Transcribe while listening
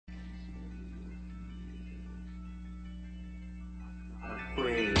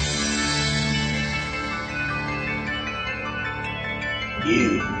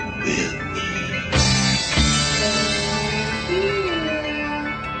You will be. Welcome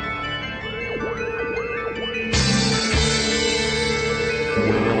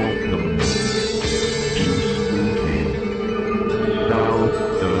to Spooky South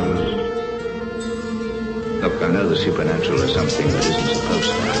Coast. Look, I know the supernatural is something that isn't supposed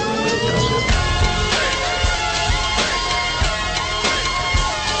to happen, but it does.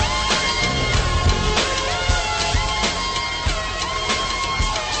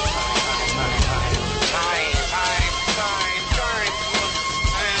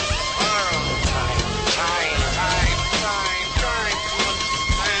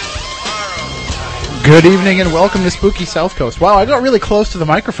 Good evening and welcome to Spooky South Coast. Wow, I got really close to the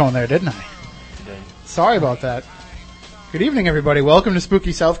microphone there, didn't I? Sorry about that. Good evening, everybody. Welcome to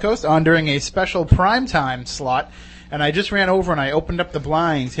Spooky South Coast on during a special primetime slot. And I just ran over and I opened up the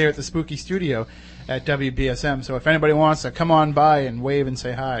blinds here at the Spooky Studio at WBSM. So if anybody wants to come on by and wave and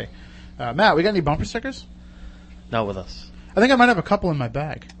say hi. Matt, we got any bumper stickers? Not with us. I think I might have a couple in my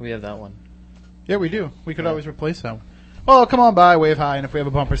bag. We have that one. Yeah, we do. We could always replace that one. Well, come on by, wave hi, and if we have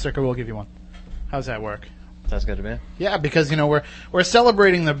a bumper sticker, we'll give you one. How's that work? Sounds good to me. Yeah, because, you know, we're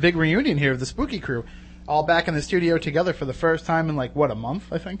celebrating the big reunion here of the Spooky Crew. All back in the studio together for the first time in, like, what, a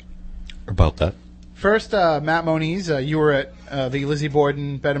month, I think? About that. First, Matt Moniz, you were at the Lizzie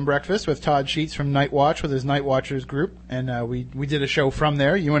Borden Bed and Breakfast with Todd Sheets from Night Watch with his Night Watchers group. And we did a show from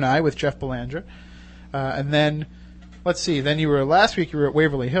there, you and I, with Jeff Belanger. And then, let's see, then last week you were at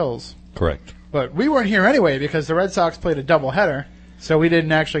Waverly Hills. Correct. But we weren't here anyway because the Red Sox played a doubleheader. So we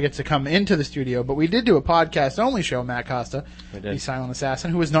didn't actually get to come into the studio, but we did do a podcast-only show, Matt Costa, the Silent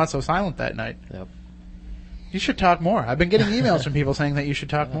Assassin, who was not so silent that night. Yep. You should talk more. I've been getting emails from people saying that you should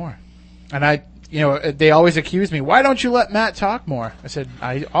talk more. And they always accuse me, why don't you let Matt talk more? I said,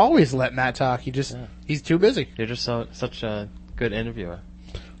 I always let Matt talk. He's too busy. You're just such a good interviewer.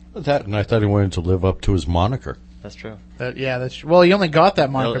 That, and I thought he wanted to live up to his moniker. That's true. That's true. Well, you only got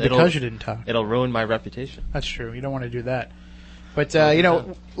that moniker because you didn't talk. It'll ruin my reputation. That's true. You don't want to do that. But,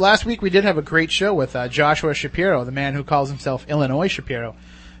 last week we did have a great show with Joshua Shapiro, the man who calls himself Illinois Shapiro,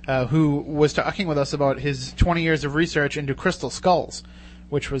 who was talking with us about his 20 years of research into crystal skulls,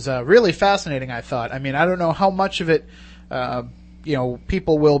 which was really fascinating, I thought. I mean, I don't know how much of it,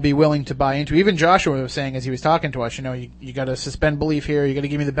 people will be willing to buy into. Even Joshua was saying as he was talking to us, you got to suspend belief here, you got to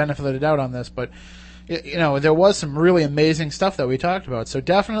give me the benefit of the doubt on this, but there was some really amazing stuff that we talked about. So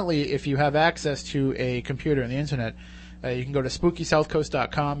definitely, if you have access to a computer and the internet, you can go to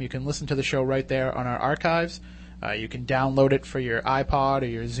SpookySouthCoast.com. You can listen to the show right there on our archives. You can download it for your iPod or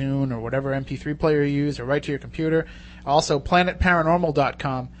your Zune or whatever MP3 player you use, or right to your computer. Also,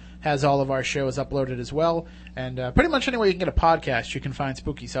 PlanetParanormal.com has all of our shows uploaded as well. And pretty much anywhere you can get a podcast, you can find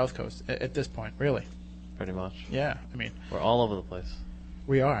Spooky South Coast at this point, really. Pretty much. Yeah, I mean, we're all over the place.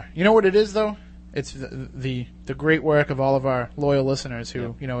 We are. You know what it is, though? It's the great work of all of our loyal listeners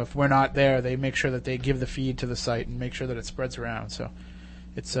who, if we're not there, they make sure that they give the feed to the site and make sure that it spreads around. So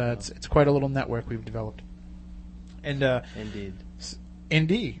it's quite a little network we've developed. And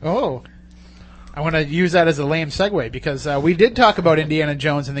Indeed. Oh, I want to use that as a lame segue because we did talk about Indiana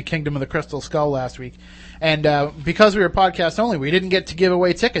Jones and the Kingdom of the Crystal Skull last week. And because we were podcast only, we didn't get to give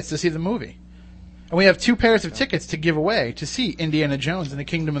away tickets to see the movie. And we have 2 pairs of tickets to give away to see Indiana Jones and the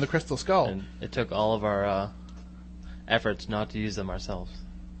Kingdom of the Crystal Skull. And it took all of our efforts not to use them ourselves.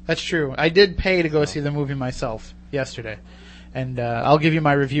 That's true. I did pay to go see the movie myself yesterday. And I'll give you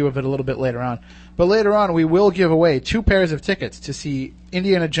my review of it a little bit later on. But later on, we will give away 2 pairs of tickets to see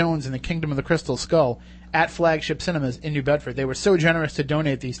Indiana Jones and the Kingdom of the Crystal Skull at Flagship Cinemas in New Bedford. They were so generous to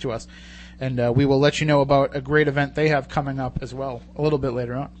donate these to us. And we will let you know about a great event they have coming up as well a little bit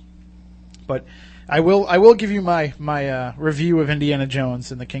later on. But I will give you my review of Indiana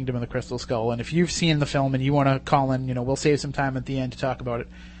Jones and the Kingdom of the Crystal Skull, and if you've seen the film and you want to call in, we'll save some time at the end to talk about it.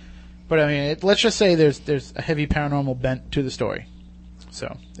 But I mean, let's just say there's a heavy paranormal bent to the story,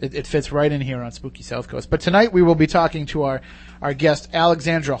 so it fits right in here on Spooky South Coast. But tonight we will be talking to our guest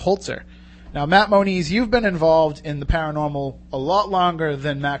Alexandra Holzer. Now, Matt Moniz, you've been involved in the paranormal a lot longer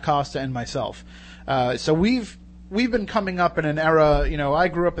than Matt Costa and myself, so we've been coming up in an era, I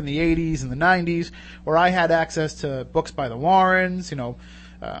grew up in the 80s and the 90s where I had access to books by the Warrens,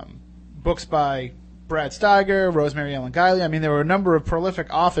 books by Brad Steiger, Rosemary Ellen Guiley. I mean, there were a number of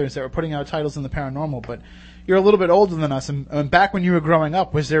prolific authors that were putting out titles in the paranormal, but you're a little bit older than us. And back when you were growing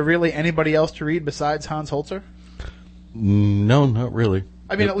up, was there really anybody else to read besides Hans Holzer? No, not really.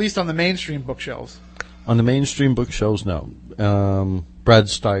 I mean, at least on the mainstream bookshelves. On the mainstream bookshelves, no. Brad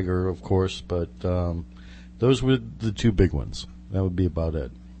Steiger, of course, but those were the 2 big ones. That would be about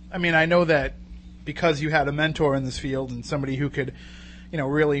it. I mean, I know that because you had a mentor in this field and somebody who could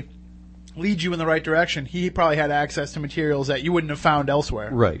really lead you in the right direction, he probably had access to materials that you wouldn't have found elsewhere.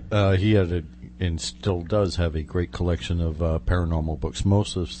 Right. He had and still does have a great collection of paranormal books.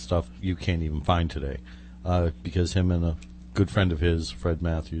 Most of the stuff you can't even find today, because him and a good friend of his, Fred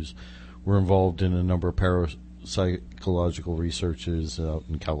Matthews, were involved in a number of parapsychological researches out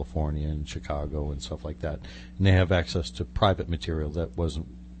in California and Chicago and stuff like that. And they have access to private material that wasn't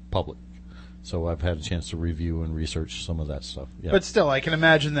public. So I've had a chance to review and research some of that stuff. Yeah. But still, I can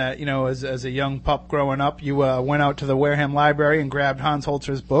imagine that, as a young pup growing up, you went out to the Wareham Library and grabbed Hans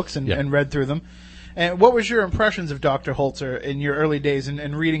Holzer's books and read through them. And what was your impressions of Dr. Holzer in your early days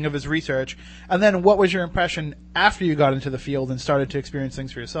and reading of his research? And then what was your impression after you got into the field and started to experience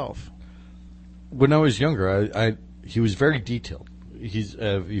things for yourself? When I was younger, he was very detailed. He's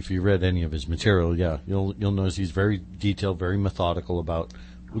if you read any of his material, you'll notice he's very detailed, very methodical about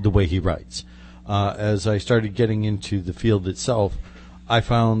the way he writes. As I started getting into the field itself, I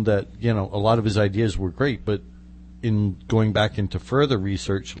found that a lot of his ideas were great, but in going back into further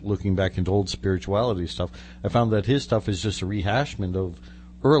research, looking back into old spirituality stuff, I found that his stuff is just a rehashment of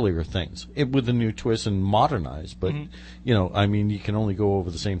earlier things with a new twist and modernized. But you can only go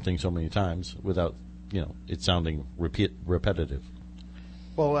over the same thing so many times without it sounding repetitive.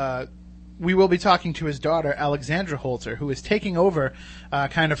 Well, we will be talking to his daughter, Alexandra Holzer, who is taking over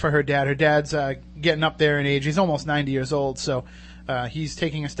kind of for her dad. Her dad's getting up there in age. He's almost 90 years old, so he's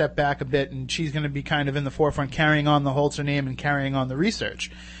taking a step back a bit, and she's going to be kind of in the forefront, carrying on the Holzer name and carrying on the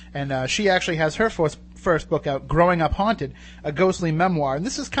research. And she actually has her first book out, Growing Up Haunted, a ghostly memoir. And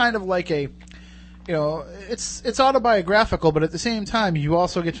this is kind of like it's autobiographical, but at the same time, you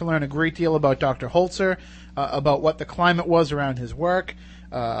also get to learn a great deal about Dr. Holzer, about what the climate was around his work,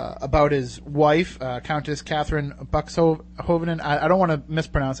 about his wife, Countess Catherine Buxhoven. I don't want to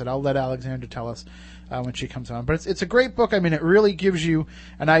mispronounce it. I'll let Alexandra tell us when she comes on. But it's a great book. I mean, it really gives you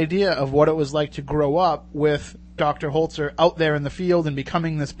an idea of what it was like to grow up with Dr. Holzer out there in the field and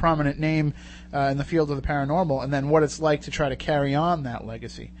becoming this prominent name in the field of the paranormal, and then what it's like to try to carry on that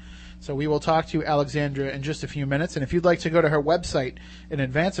legacy. So we will talk to Alexandra in just a few minutes, and if you'd like to go to her website in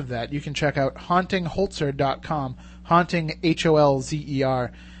advance of that, you can check out hauntingholzer.com, haunting,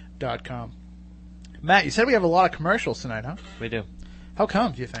 HOLZER.com. Matt, you said we have a lot of commercials tonight, huh? We do. How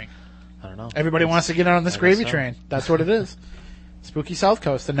come, do you think? I don't know. Everybody wants to get on this gravy train. That's what it is. Spooky South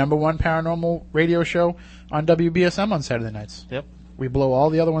Coast, the #1 paranormal radio show on WBSM on Saturday nights. Yep. We blow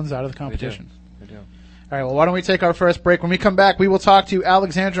all the other ones out of the competition. We do. All right, well, why don't we take our first break? When we come back, we will talk to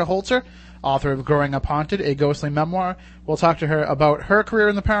Alexandra Holzer, author of Growing Up Haunted, a ghostly memoir. We'll talk to her about her career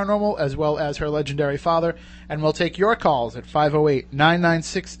in the paranormal as well as her legendary father, and we'll take your calls at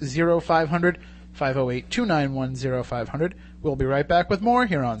 508-996-0500, 508-291-0500. We'll be right back with more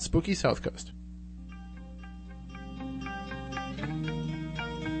here on Spooky South Coast.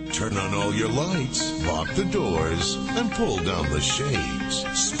 Turn on all your lights, lock the doors, and pull down the shades.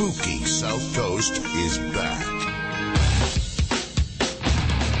 Spooky South Coast is back.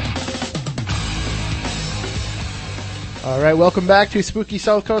 All right, welcome back to Spooky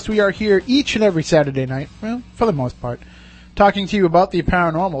South Coast. We are here each and every Saturday night, well, for the most part, talking to you about the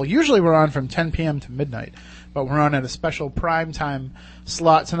paranormal. Usually we're on from 10 p.m. to midnight, but we're on at a special primetime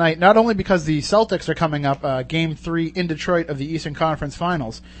slot tonight, not only because the Celtics are coming up, Game 3 in Detroit of the Eastern Conference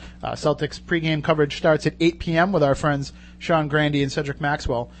Finals. Celtics pregame coverage starts at 8 p.m. with our friends Sean Grandy and Cedric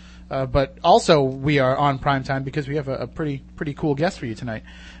Maxwell. But also we are on primetime because we have a pretty cool guest for you tonight.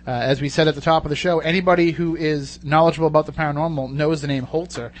 As we said at the top of the show, anybody who is knowledgeable about the paranormal knows the name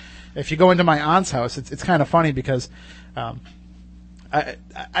Holzer. If you go into my aunt's house, it's kind of funny because I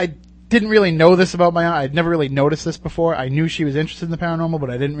didn't really know this about my aunt. I'd never really noticed this before. I knew she was interested in the paranormal, but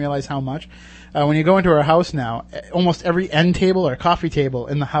I didn't realize how much. When you go into her house now, almost every end table or coffee table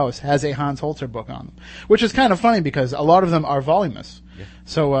in the house has a Hans Holzer book on them, which is kind of funny because a lot of them are voluminous. Yeah.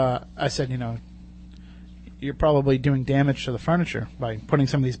 So I said, you're probably doing damage to the furniture by putting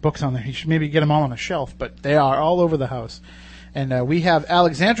some of these books on there. You should maybe get them all on a shelf, but they are all over the house. And we have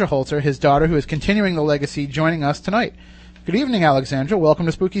Alexandra Holzer, his daughter, who is continuing the legacy, joining us tonight. Good evening, Alexandra. Welcome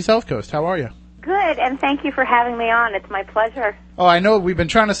to Spooky South Coast. How are you? Good, and thank you for having me on. It's my pleasure. Oh, I know we've been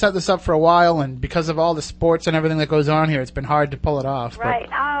trying to set this up for a while, and because of all the sports and everything that goes on here, it's been hard to pull it off. Right.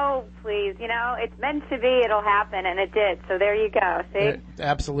 Oh, please. It's meant to be. It'll happen, and it did. So there you go. See?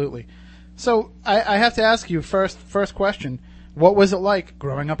 Absolutely. So I have to ask you first question. What was it like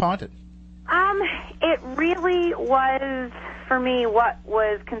growing up haunted? It really was, for me, what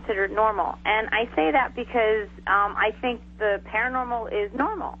was considered normal. And I say that because I think the paranormal is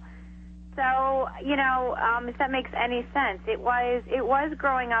normal. So, if that makes any sense, it was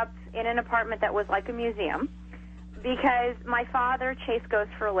growing up in an apartment that was like a museum, because my father chased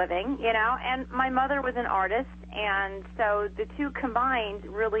ghosts for a living, you know, and my mother was an artist, and so the two combined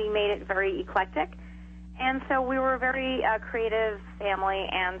really made it very eclectic. And so we were a very creative family,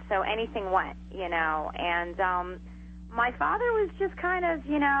 and so anything went, you know. And my father was just kind of,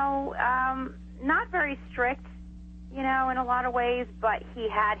 you know, not very strict, you know, in a lot of ways, but he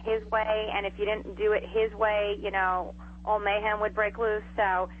had his way, and if you didn't do it his way, you know, all mayhem would break loose.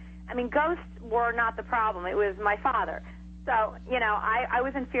 So, I mean, ghosts were not the problem. It was my father. So, you know, I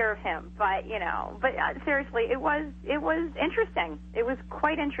was in fear of him, but, you know, seriously, it was interesting. It was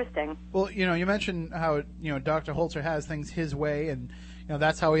quite interesting. Well, you know, you mentioned how, you know, Dr. Holzer has things his way, and, you know,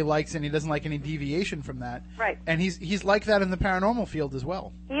 that's how he likes it, and he doesn't like any deviation from that. Right. And he's like that in the paranormal field as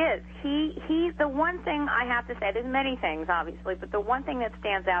well. He is. He's the one thing I have to say, there's many things, obviously, but the one thing that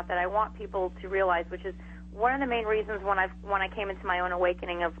stands out that I want people to realize, which is one of the main reasons when I came into my own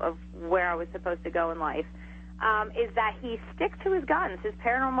awakening of where I was supposed to go in life, is that he sticks to his guns, his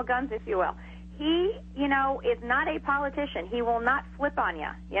paranormal guns, if you will. He, you know, is not a politician. He will not flip on you,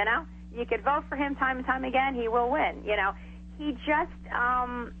 you know? You could vote for him time and time again, he will win, you know? He just,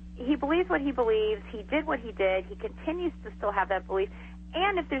 he believes what he believes, he did what he did, he continues to still have that belief,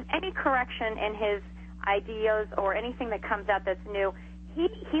 and if there's any correction in his ideas or anything that comes out that's new,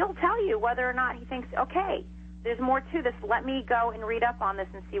 he'll tell you whether or not he thinks, okay, there's more to this. Let me go and read up on this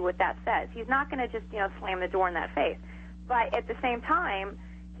and see what that says. He's not going to just, you know, slam the door in that face. But at the same time,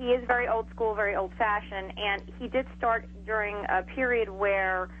 he is very old school, very old-fashioned, and he did start during a period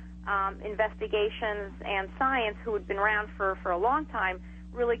where investigations and science, who had been around for a long time,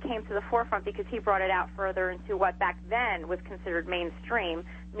 really came to the forefront because he brought it out further into what back then was considered mainstream,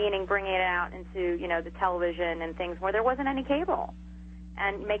 meaning bringing it out into, you know, the television and things where there wasn't any cable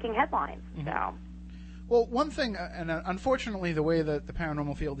and making headlines. Mm-hmm. So. Well, one thing, and unfortunately the way that the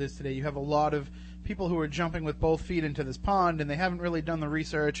paranormal field is today, you have a lot of people who are jumping with both feet into this pond, and they haven't really done the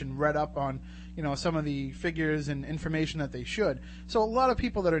research and read up on, you know, some of the figures and information that they should. So a lot of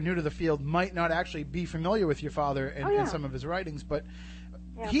people that are new to the field might not actually be familiar with your father and some of his writings, but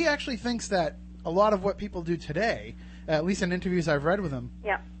he actually thinks that a lot of what people do today, at least in interviews I've read with him,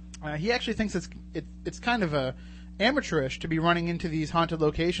 he actually thinks it's kind of a amateurish to be running into these haunted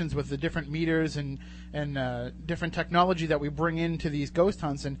locations with the different meters and different technology that we bring into these ghost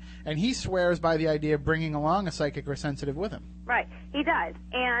hunts, and he swears by the idea of bringing along a psychic or sensitive with him. Right, he does.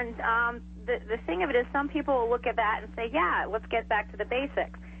 And the thing of it is, some people will look at that and say, yeah, let's get back to the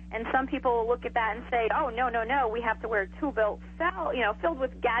basics. And some people will look at that and say, oh, no, we have to wear a tool-belt cell, you know, filled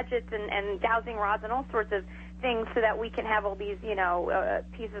with gadgets and dowsing rods and all sorts of things so that we can have all these, you know,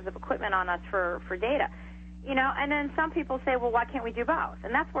 pieces of equipment on us for data. You know, and then some people say, well, why can't we do both?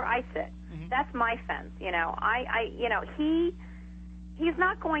 And that's where I sit. Mm-hmm. That's my fence. You know, you know, he's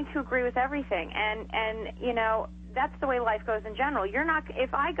not going to agree with everything, and you know, that's the way life goes in general. You're not.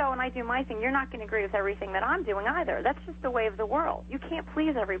 If I go and I do my thing, you're not going to agree with everything that I'm doing either. That's just the way of the world. You can't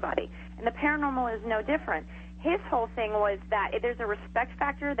please everybody, and the paranormal is no different. His whole thing was that there's a respect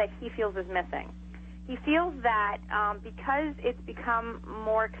factor that he feels is missing. He feels that because it's become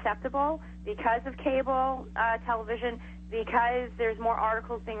more acceptable, because of cable television, because there's more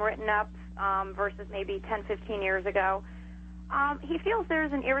articles being written up versus maybe 10, 15 years ago, he feels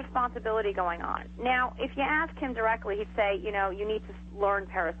there's an irresponsibility going on. Now, if you ask him directly, he'd say, you know, you need to learn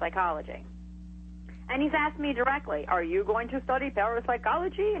parapsychology. And he's asked me directly, are you going to study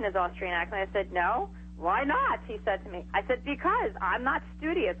parapsychology, in his Austrian accent? I said, no. Why not? He said to me. I said, because I'm not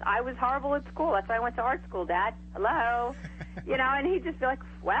studious. I was horrible at school. That's why I went to art school, Dad. Hello. You know, and he'd just be like,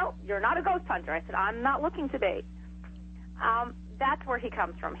 well, you're not a ghost hunter. I said, I'm not looking to be. That's where he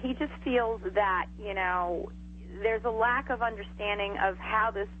comes from. He just feels that, you know, there's a lack of understanding of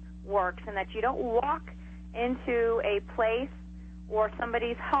how this works, and that you don't walk into a place or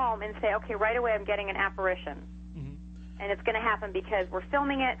somebody's home and say, okay, right away I'm getting an apparition. And it's going to happen because we're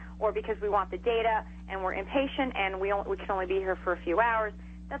filming it or because we want the data and we're impatient and we can only be here for a few hours.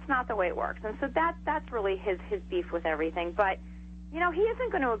 That's not the way it works. And so that's really his beef with everything. But, you know, he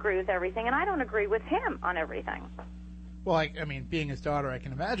isn't going to agree with everything, and I don't agree with him on everything. Well, I mean, being his daughter, I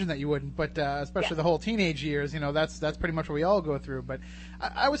can imagine that you wouldn't, but especially the whole teenage years, you know, that's pretty much what we all go through. But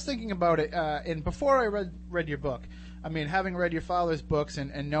I was thinking about it, and before I read your book, I mean, having read your father's books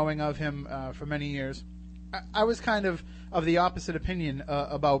and knowing of him for many years, I was kind of the opposite opinion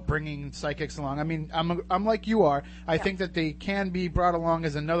about bringing psychics along. I mean, I'm like you are. I think that they can be brought along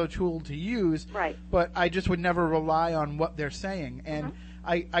as another tool to use, right. But I just would never rely on what they're saying. And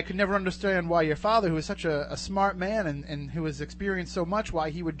I could never understand why your father, who is such a smart man and who has experienced so much, why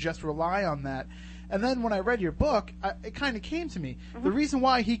he would just rely on that. And then when I read your book, it kind of came to me. The reason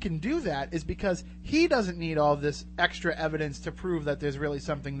why he can do that is because he doesn't need all this extra evidence to prove that there's really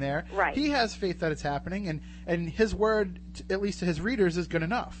something there. Right. He has faith that it's happening, and his word, at least to his readers, is good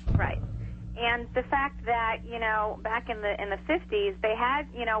enough. Right. And the fact that, you know, back in the 50s, they had,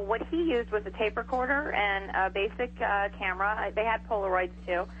 you know, what he used was a tape recorder and a basic camera. They had Polaroids,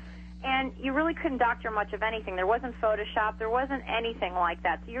 too. And you really couldn't doctor much of anything. There wasn't Photoshop. There wasn't anything like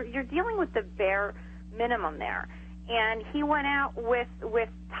that. So you're dealing with the bare minimum there. And he went out with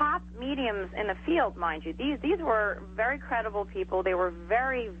top mediums in the field, mind you. These were very credible people. They were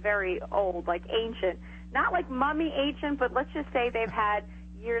very, very old, like ancient. Not like mummy ancient, but let's just say they've had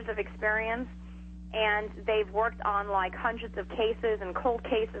years of experience, and they've worked on like hundreds of cases and cold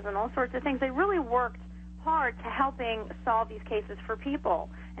cases and all sorts of things. They really worked hard to helping solve these cases for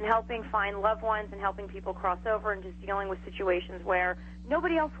people and helping find loved ones and helping people cross over and just dealing with situations where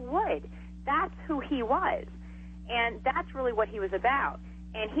nobody else would. That's who he was, and that's really what he was about.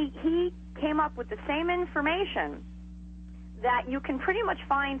 And he came up with the same information that you can pretty much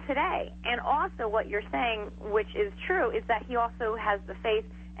find today. And also what you're saying, which is true, is that he also has the faith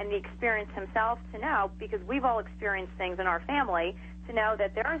and the experience himself to know, because we've all experienced things in our family, to know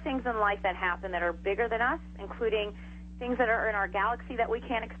that there are things in life that happen that are bigger than us, including things that are in our galaxy that we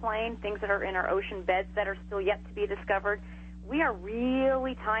can't explain, things that are in our ocean beds that are still yet to be discovered. We are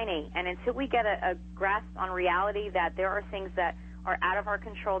really tiny, and until we get a grasp on reality that there are things that are out of our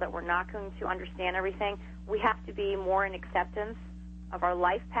control, that we're not going to understand everything, we have to be more in acceptance of our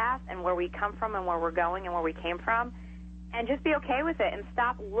life path and where we come from and where we're going and where we came from, and just be okay with it and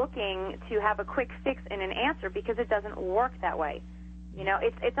stop looking to have a quick fix and an answer, because it doesn't work that way. You know,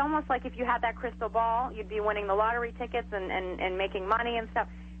 it's almost like if you had that crystal ball, you'd be winning the lottery tickets and making money and stuff.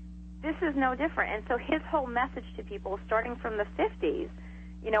 This is no different. And so his whole message to people, starting from the 50s,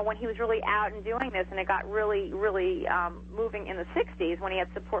 you know, when he was really out and doing this, and it got really, really moving in the 60s when he had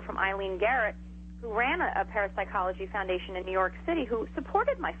support from Eileen Garrett, who ran a parapsychology foundation in New York City, who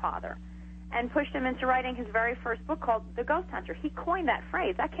supported my father and pushed him into writing his very first book called The Ghost Hunter. He coined that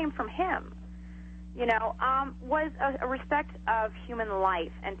phrase. That came from him. You know, was a respect of human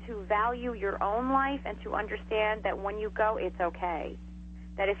life, and to value your own life, and to understand that when you go, it's okay.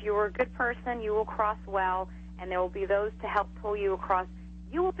 That if you were a good person, you will cross well, and there will be those to help pull you across.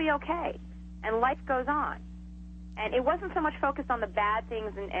 You will be okay, and life goes on. And it wasn't so much focused on the bad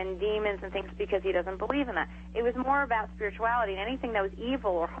things and demons and things, because he doesn't believe in that. It was more about spirituality, and anything that was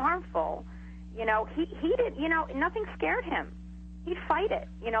evil or harmful, you know, he did, you know, nothing scared him. He'd fight it,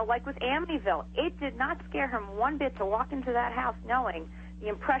 you know, like with Amityville. It did not scare him one bit to walk into that house knowing the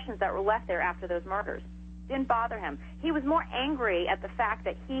impressions that were left there after those murders. Didn't bother him. He was more angry at the fact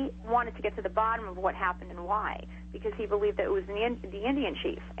that he wanted to get to the bottom of what happened and why, because he believed that it was the Indian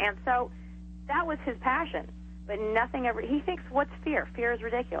chief. And so that was his passion. But nothing ever... He thinks, what's fear? Fear is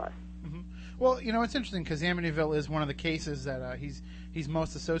ridiculous. Mm-hmm. Well, you know, it's interesting because Amityville is one of the cases that he's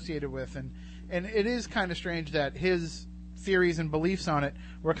most associated with, and it is kind of strange that his theories and beliefs on it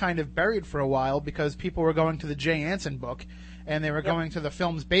were kind of buried for a while, because people were going to the Jay Anson book, and they were going to the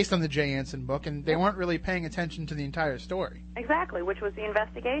films based on the Jay Anson book, and they weren't really paying attention to the entire story. Exactly, which was the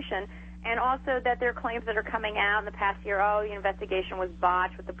investigation. And also that there are claims that are coming out in the past year, oh, the investigation was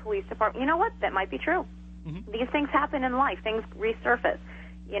botched with the police department. You know what? That might be true. Mm-hmm. These things happen in life. Things resurface.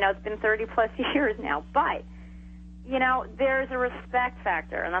 You know, it's been 30-plus years now. But, you know, there's a respect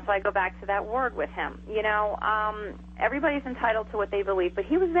factor, and that's why I go back to that word with him. You know, everybody's entitled to what they believe, but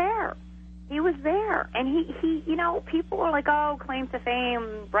he was there. He was there. And he you know, people are like, oh, claim to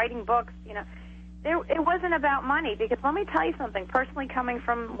fame, writing books, you know. It wasn't about money, because let me tell you something. Personally, coming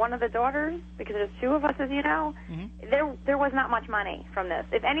from one of the daughters, because there's two of us, as you know, there was not much money from this.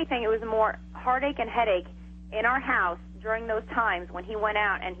 If anything, it was more heartache and headache in our house during those times when he went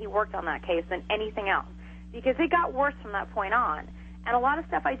out and he worked on that case than anything else, because it got worse from that point on. And a lot of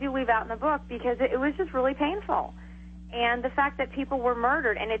stuff I do leave out in the book because it was just really painful. And the fact that people were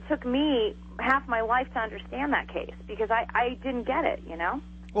murdered, and it took me half my life to understand that case, because I didn't get it, you know?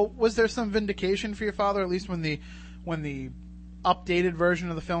 Well, was there some vindication for your father, at least when the updated version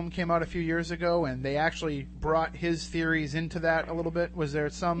of the film came out a few years ago, and they actually brought his theories into that a little bit? Was there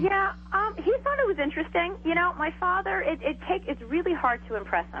some... Yeah, he thought it was interesting. You know, my father, it's really hard to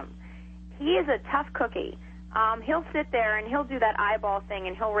impress him. He is a tough cookie. He'll sit there and he'll do that eyeball thing,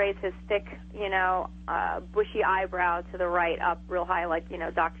 and he'll raise his thick, you know, bushy eyebrow to the right up real high, like, you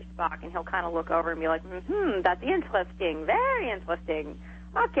know, Dr. Spock, and he'll kind of look over and be like, that's interesting, very interesting.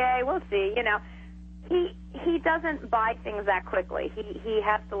 Okay, we'll see. You know, he doesn't buy things that quickly. He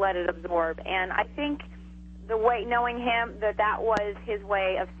has to let it absorb. And I think the way, knowing him, that was his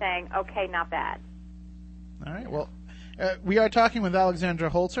way of saying, okay, not bad. All right. Well, we are talking with Alexandra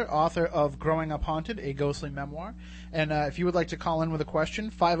Holzer, author of Growing Up Haunted, a ghostly memoir. And if you would like to call in with a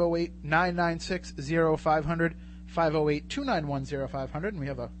question, 508-996-0500, 508-291-0500, and we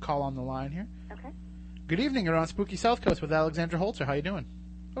have a call on the line here. Okay. Good evening. You're on Spooky South Coast with Alexandra Holzer. How you doing?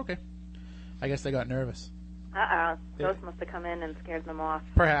 Okay. I guess they got nervous. Ghosts must have come in and scared them off.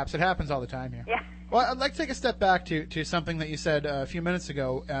 Perhaps. It happens all the time here. Yeah. Well, I'd like to take a step back to something that you said a few minutes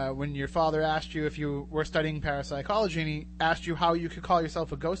ago when your father asked you if you were studying parapsychology, and he asked you how you could call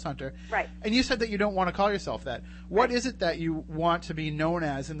yourself a ghost hunter. Right. And you said that you don't want to call yourself that. What is it that you want to be known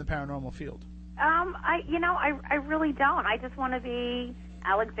as in the paranormal field? I really don't. I just want to be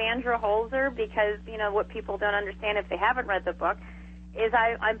Alexandra Holzer because, what people don't understand if they haven't read the book is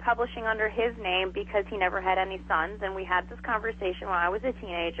I'm publishing under his name because he never had any sons, and we had this conversation when I was a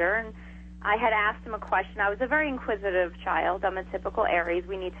teenager, and I had asked him a question. I was a very inquisitive child. I'm a typical Aries.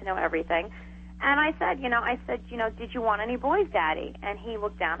 We need to know everything. And I said, did you want any boys, Daddy? And he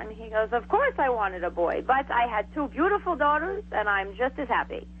looked down and he goes, of course I wanted a boy, but I had 2 beautiful daughters, and I'm just as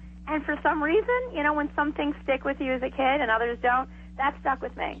happy. And for some reason, when some things stick with you as a kid and others don't, that stuck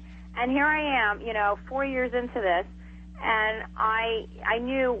with me. And here I am, 4 years into this, and I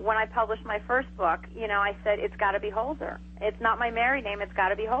knew when I published my first book, I said, it's got to be Holzer. It's not my married name, it's got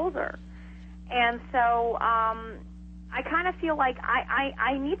to be Holzer. And so I kind of feel like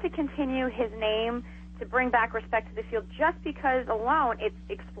I need to continue his name to bring back respect to the field just because alone it's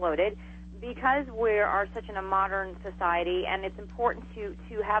exploded, because we are such in a modern society, and it's important to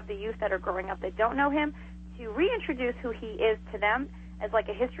have the youth that are growing up that don't know him to reintroduce who he is to them as like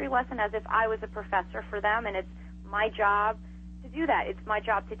a history lesson, as if I was a professor for them, and it's my job to do that. It's my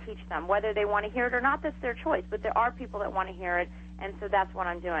job to teach them. Whether they want to hear it or not, that's their choice, but there are people that want to hear it, and so that's what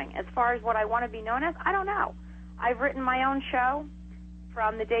I'm doing. As far as what I want to be known as, I don't know. I've written my own show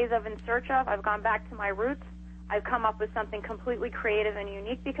from the days of In Search Of. I've gone back to my roots. I've come up with something completely creative and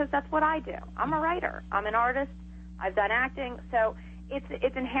unique because that's what I do. I'm a writer. I'm an artist. I've done acting. So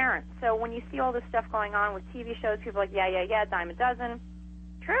it's inherent. So when you see all this stuff going on with TV shows, people are like, yeah, dime a dozen.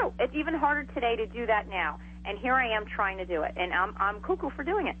 True. It's even harder today to do that now. And here I am trying to do it. And I'm cuckoo for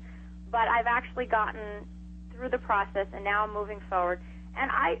doing it. But I've actually gotten through the process, and now I'm moving forward. And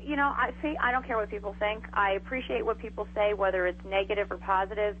I don't care what people think. I appreciate what people say, whether it's negative or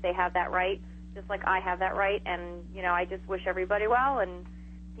positive. They have that right, just like I have that right. And, I just wish everybody well and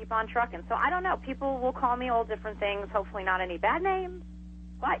keep on trucking. So I don't know. People will call me all different things, hopefully not any bad names.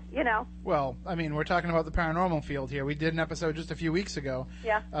 But, Well, I mean, we're talking about the paranormal field here. We did an episode just a few weeks ago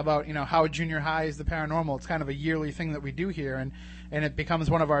about, how junior high is the paranormal. It's kind of a yearly thing that we do here, and it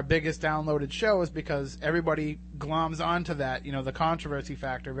becomes one of our biggest downloaded shows because everybody gloms onto that, the controversy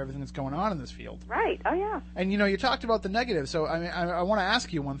factor of everything that's going on in this field. Right. Oh, yeah. And, you talked about the negative, so I mean, I want to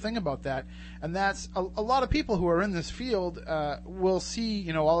ask you one thing about that, and that's a lot of people who are in this field will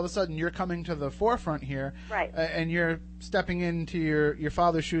see, all of a sudden you're coming to the forefront here, right? And you're stepping into your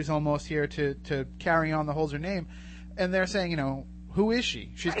father's shoes almost here to carry on the Holzer name, and they're saying, who is she?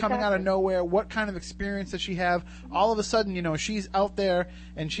 She's coming out of nowhere. What kind of experience does she have? All of a sudden, she's out there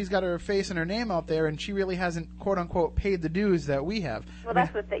and she's got her face and her name out there, and she really hasn't, quote unquote, paid the dues that we have. Well,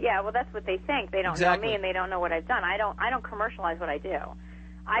 that's what they think. They don't know me, and they don't know what I've done. I don't commercialize what I do.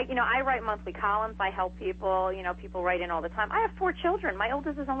 I write monthly columns. I help people. People write in all the time. I have 4 children. My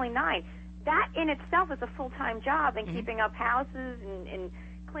oldest is only 9. That in itself is a full-time job, and keeping up houses and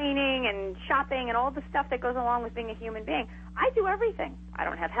cleaning and shopping and all the stuff that goes along with being a human being. I do everything. I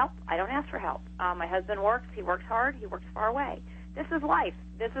don't have help. I don't ask for help. My husband works. He works hard. He works far away. This is life.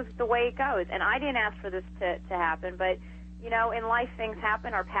 This is the way it goes. And I didn't ask for this to happen, but, in life things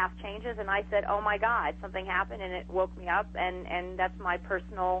happen. Our path changes, and I said, oh, my God, something happened, and it woke me up, and that's my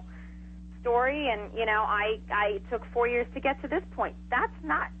personal story. And, I took 4 years to get to this point. That's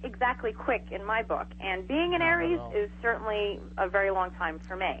not exactly quick in my book. And being an Aries is certainly a very long time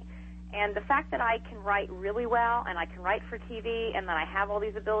for me. And the fact that I can write really well, and I can write for TV, and that I have all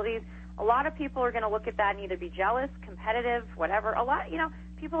these abilities, a lot of people are going to look at that and either be jealous, competitive, whatever. A lot,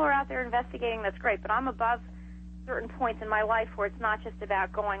 people are out there investigating, that's great, but I'm above certain points in my life where it's not just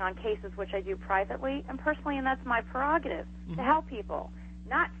about going on cases, which I do privately and personally, and that's my prerogative, to help people,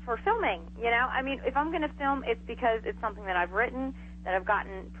 not for filming, I mean, if I'm going to film, it's because it's something that I've written, that I've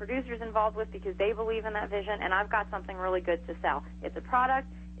gotten producers involved with because they believe in that vision, and I've got something really good to sell. It's a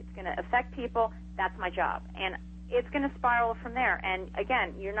product. It's going to affect people. That's my job. And it's going to spiral from there. And,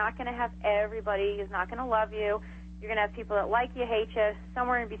 again, you're not going to have everybody who's not going to love you. You're going to have people that like you, hate you,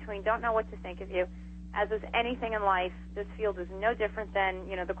 somewhere in between, don't know what to think of you. As with anything in life, this field is no different than,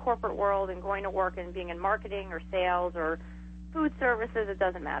 the corporate world and going to work and being in marketing or sales or food services. It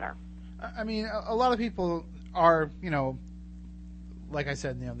doesn't matter. I mean, a lot of people are, like I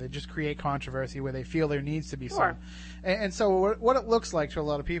said, they just create controversy where they feel there needs to be some. And so what it looks like to a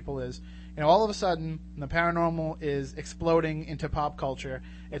lot of people is, all of a sudden the paranormal is exploding into pop culture.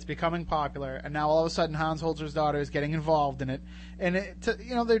 It's becoming popular, and now all of a sudden Hans Holzer's daughter is getting involved in it. And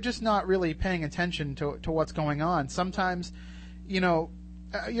they're just not really paying attention to what's going on. Sometimes,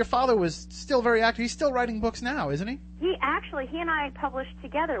 your father was still very active. He's still writing books now, isn't he? He and I published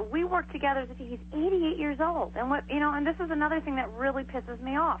together. We worked together. He's 88 years old, and and this is another thing that really pisses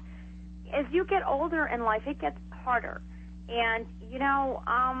me off. As you get older in life, it gets harder, and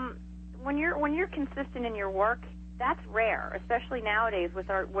when you're consistent in your work, that's rare, especially nowadays with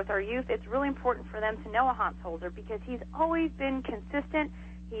our youth. It's really important for them to know a Hans Holzer because he's always been consistent.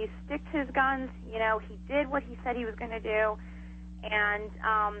 He sticks to his guns. He did what he said he was going to do. And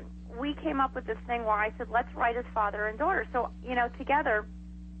we came up with this thing where I said, let's write as father and daughter. So, together,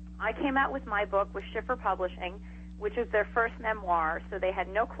 I came out with my book with Schiffer Publishing, which is their first memoir, so they had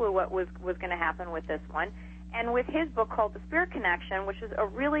no clue what was going to happen with this one. And with his book called The Spirit Connection, which is a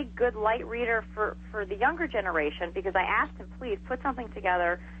really good light reader for the younger generation, because I asked him, please, put something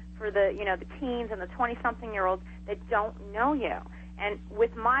together for the teens and the 20-something-year-olds that don't know you. And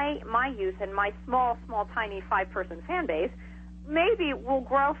with my youth and my small, tiny 5-person fan base, maybe we'll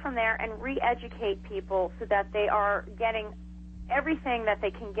grow from there and re-educate people so that they are getting everything that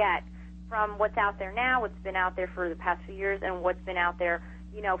they can get from what's out there now, what's been out there for the past few years, and what's been out there,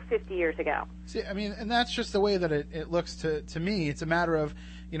 50 years ago. See, I mean, and that's just the way that it looks to me. It's a matter of,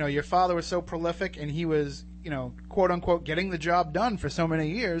 your father was so prolific and he was, quote unquote, getting the job done for so many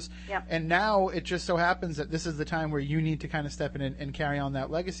years. Yep. And now it just so happens that this is the time where you need to kind of step in and carry on that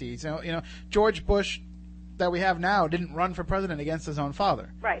legacy. So, George Bush that we have now didn't run for president against his own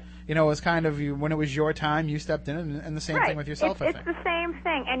father. Right. It was kind of when it was your time, you stepped in, and the same thing with yourself, I think. It's the same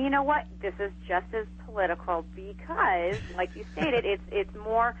thing. And you know what? This is just as political because, like you stated, it's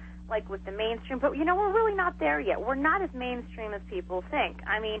more like with the mainstream. But, we're really not there yet. We're not as mainstream as people think.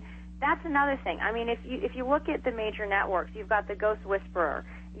 I mean, that's another thing. I mean, if you look at the major networks, you've got The Ghost Whisperer.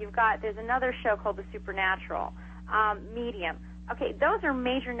 There's another show called The Supernatural, Medium. Okay, those are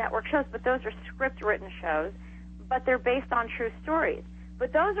major network shows, but those are script-written shows, but they're based on true stories.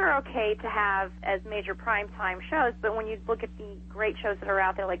 But those are okay to have as major primetime shows, but when you look at the great shows that are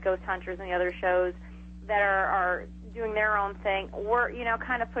out there, like Ghost Hunters and the other shows that are doing their own thing, we're,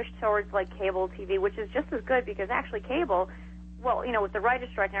 kind of pushed towards, like, cable TV, which is just as good because actually cable, well, with the writer's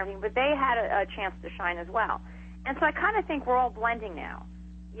strike and everything, but they had a chance to shine as well. And so I kind of think we're all blending now.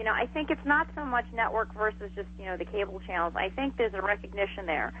 I think it's not so much network versus just, the cable channels. I think there's a recognition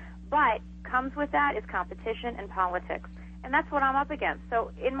there. But comes with that is competition and politics. And that's what I'm up against.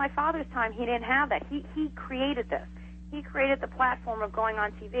 So in my father's time, he didn't have that. He created this. He created the platform of going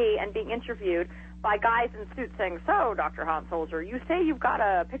on TV and being interviewed by guys in suits saying, so, Dr. Hans Holzer, you say you've got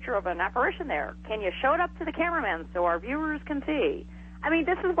a picture of an apparition there. Can you show it up to the cameraman so our viewers can see? I mean,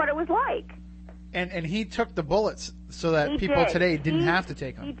 this is what it was like. And he took the bullets so that people today didn't have to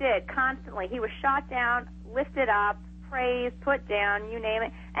take them. He did, constantly. He was shot down, lifted up, praised, put down, you name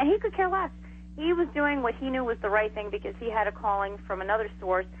it. And he could care less. He was doing what he knew was the right thing because he had a calling from another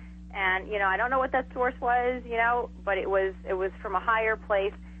source. And, I don't know what that source was, but it was from a higher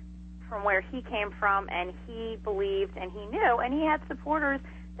place from where he came from, and he believed and he knew, and he had supporters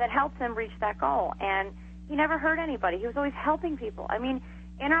that helped him reach that goal. And he never hurt anybody. He was always helping people. I mean,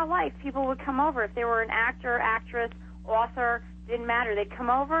 in our life, people would come over. If they were an actor, actress, author, didn't matter. They'd come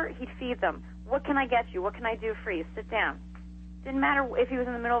over, he'd feed them. What can I get you? What can I do for you? Sit down. Didn't matter if he was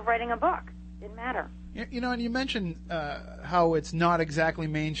in the middle of writing a book. Didn't matter. And you mentioned how it's not exactly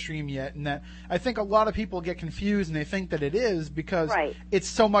mainstream yet, and that I think a lot of people get confused and they think that it is because it's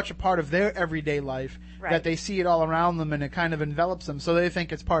so much a part of their everyday life that they see it all around them and it kind of envelops them, so they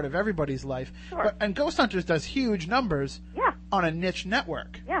think it's part of everybody's life. Sure. And Ghost Hunters does huge numbers on a niche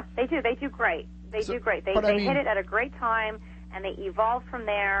network. Yeah, they do. They do great. They do great. They hit it at a great time, and they evolved from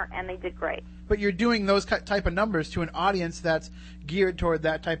there, and they did great. But you're doing those type of numbers to an audience that's geared toward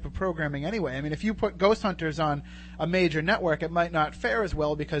that type of programming anyway. I mean, if you put Ghost Hunters on a major network, it might not fare as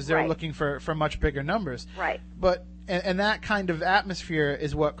well because they're looking for much bigger numbers. Right. But and that kind of atmosphere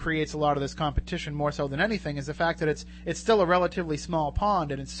is what creates a lot of this competition more so than anything, is the fact that it's still a relatively small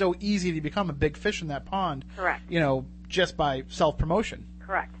pond, and it's so easy to become a big fish in that pond. Correct. Just by self-promotion.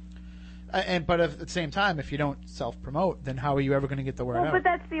 Correct. But at the same time, if you don't self-promote, then how are you ever going to get the word out? But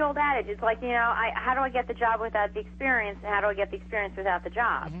that's the old adage. It's like, how do I get the job without the experience, and how do I get the experience without the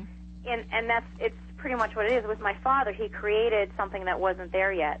job? Mm-hmm. And it's pretty much what it is. With my father, he created something that wasn't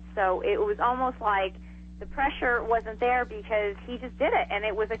there yet. So it was almost like The pressure wasn't there because he just did it, and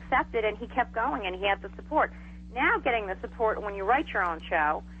it was accepted, and he kept going, and he had the support. Now getting the support when you write your own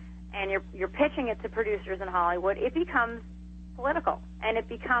show and you're pitching it to producers in Hollywood, it becomes political, and it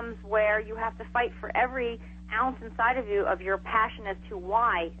becomes where you have to fight for every ounce inside of you of your passion as to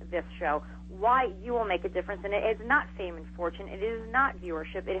why this show, why you will make a difference. And it is not fame and fortune. It is not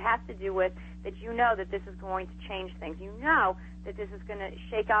viewership. It has to do with that you know that this is going to change things. You know that this is going to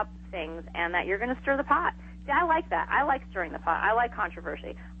shake up things and that you're going to stir the pot. See, I like that. I like stirring the pot. I like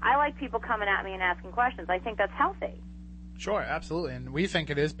controversy. I like people coming at me and asking questions. I think that's healthy. Sure, absolutely, and we think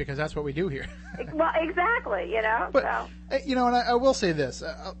it is because that's what we do here. Well, exactly, you know. But, so. you know, and I will say this,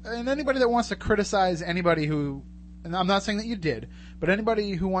 and anybody that wants to criticize anybody who, and I'm not saying that you did, but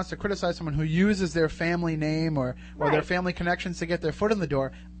anybody who wants to criticize someone who uses their family name or their family connections to get their foot in the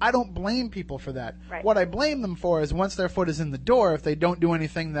door, I don't blame people for that. Right. What I blame them for is once their foot is in the door, if they don't do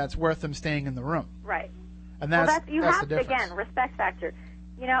anything that's worth them staying in the room. Right. And that's you that's have the to, difference. again, respect factor.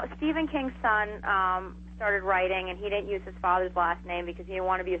 You know, Stephen King's son started writing, and he didn't use his father's last name because he didn't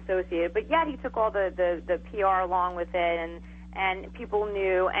want to be associated. But yet he took all the PR along with it, and people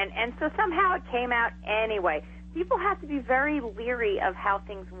knew, and so somehow it came out anyway. People have to be very leery of how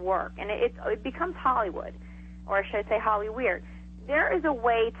things work, and it becomes Hollywood, or should I say Hollyweird. There is a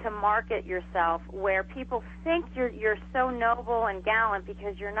way to market yourself where people think you're so noble and gallant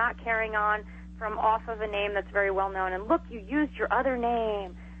because you're not carrying on from off of a name that's very well known, and look, you used your other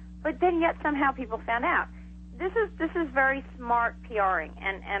name. But then yet somehow people found out. This is very smart PRing,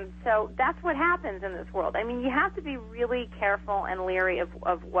 and so that's what happens in this world. I mean, you have to be really careful and leery of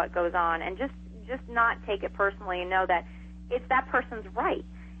what goes on, and just not take it personally and know that it's that person's right.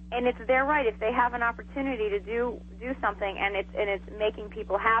 And it's their right if they have an opportunity to do something and it's making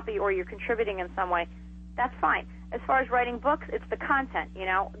people happy or you're contributing in some way, that's fine. As far as writing books, it's the content, you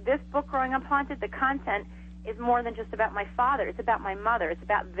know. This book, Growing Up Haunted, the content is more than just about my father. It's about my mother. It's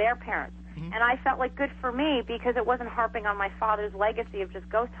about their parents. Mm-hmm. And I felt like good for me because it wasn't harping on my father's legacy of just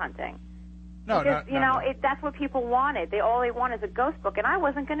ghost hunting. No, because, that's what people wanted. All they want is a ghost book, and I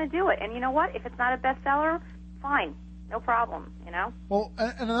wasn't going to do it. And you know what? If it's not a bestseller, fine. No problem, you know? Well,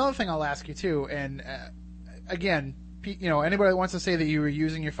 and another thing I'll ask you, too, and again, you know, anybody that wants to say that you were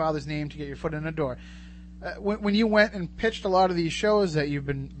using your father's name to get your foot in the door, when you went and pitched a lot of these shows that you've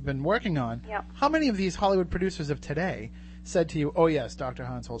been working on, yep. How many of these Hollywood producers of today said to you, oh, yes, Dr.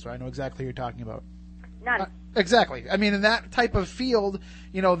 Hans Holzer, I know exactly what you're talking about? None. Exactly. I mean, in that type of field,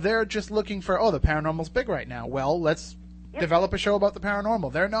 you know, they're just looking for, the paranormal's big right now. Well, let's develop a show about the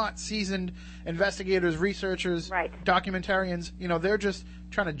paranormal. They're not seasoned investigators, researchers, documentarians. You know, they're just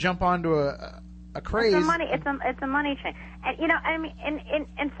trying to jump onto a craze. It's a money chain. And, you know, I mean,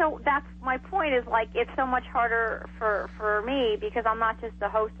 and so that's my point is, like, it's so much harder for me because I'm not just the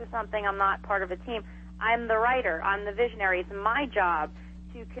host of something. I'm not part of a team. I'm the writer. I'm the visionary. It's my job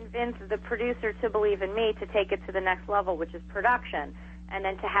to convince the producer to believe in me to take it to the next level, which is production, and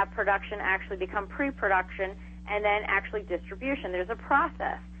then to have production actually become pre-production and then actually distribution. There's a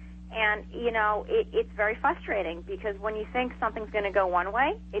process. And, you know, it's very frustrating because when you think something's going to go one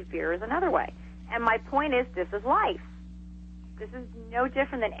way, it veers another way. And my point is, this is life. This is no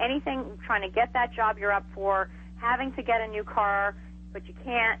different than anything trying to get that job you're up for, having to get a new car, but you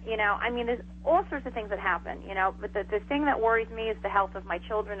can't, you know. I mean, there's all sorts of things that happen, you know. But the thing that worries me is the health of my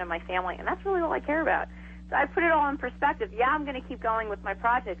children and my family, and that's really all I care about. So I put it all in perspective. Yeah, I'm going to keep going with my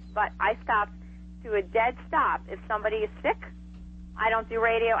projects, but I stopped to a dead stop. If somebody is sick, I don't do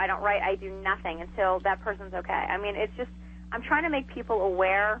radio, I don't write, I do nothing until that person's okay. I mean, it's just, I'm trying to make people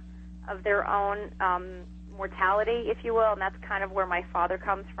aware of their own mortality, if you will, and that's kind of where my father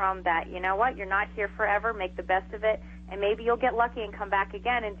comes from, that, you know what, you're not here forever, make the best of it, and maybe you'll get lucky and come back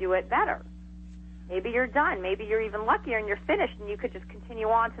again and do it better. Maybe you're done. Maybe you're even luckier and you're finished and you could just continue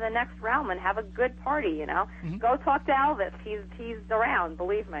on to the next realm and have a good party, you know. Mm-hmm. Go talk to Elvis. He's around,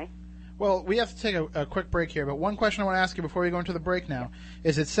 believe me. Well, we have to take a quick break here, but one question I want to ask you before we go into the break now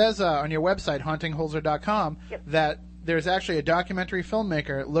is it says on your website, hauntingholzer.com, that there's actually a documentary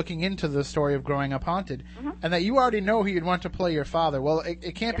filmmaker looking into the story of Growing Up Haunted, and that you already know who you'd want to play your father. Well,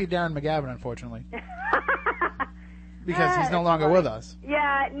 it can't be Darren McGavin, unfortunately, because he's no longer with us.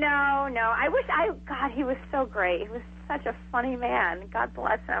 Yeah, no. God, he was so great. He was such a funny man. God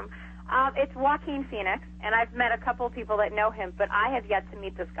bless him. It's Joaquin Phoenix, and I've met a couple of people that know him, but I have yet to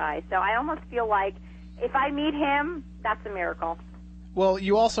meet this guy. So I almost feel like if I meet him, that's a miracle. Well,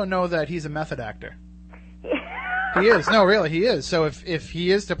 you also know that he's a method actor. He is. No, really, he is. So if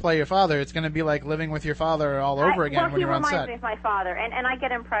he is to play your father, it's going to be like living with your father all over again when you're on set. Well, he reminds me of my father, and I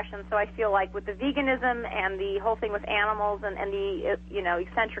get impressions, so I feel like with the veganism and the whole thing with animals and the,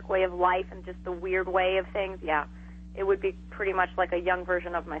 eccentric way of life and just the weird way of things, yeah, it would be pretty much like a young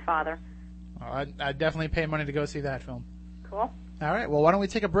version of my father. Oh, I'd definitely pay money to go see that film. Cool. All right, well, why don't we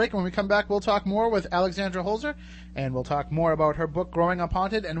take a break? When we come back, we'll talk more with Alexandra Holzer, and we'll talk more about her book, Growing Up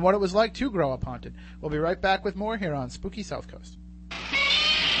Haunted, and what it was like to grow up haunted. We'll be right back with more here on Spooky South Coast.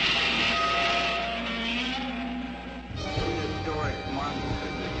 Prehistoric monster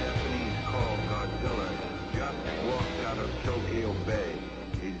the Japanese call Godzilla just walked out of Tokyo Bay.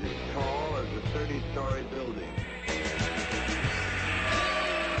 He's as tall as a 30-story building.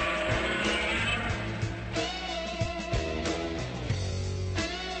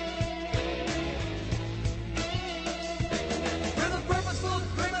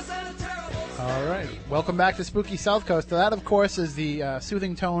 All right. Welcome back to Spooky South Coast. That, of course, is the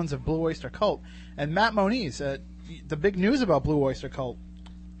soothing tones of Blue Oyster Cult. And Matt Moniz, the big news about Blue Oyster Cult.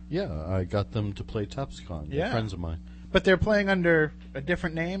 Yeah, I got them to play TopsCon. They're friends of mine. But they're playing under a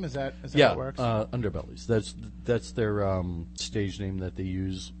different name? Is that how it works? Underbellies. That's their stage name that they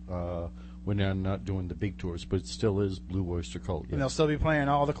use when they're not doing the big tours, but it still is Blue Oyster Cult. Yes. And they'll still be playing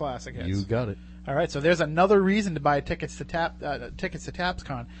all the classic hits. You got it. All right, so there's another reason to buy tickets to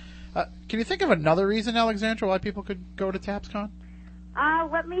TapsCon. Can you think of another reason, Alexandra, why people could go to TapsCon?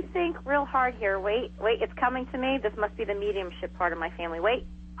 Let me think real hard here. Wait, it's coming to me. This must be the mediumship part of my family. Wait.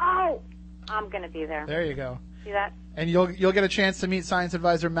 Oh, I'm going to be there. There you go. See that? And you'll get a chance to meet science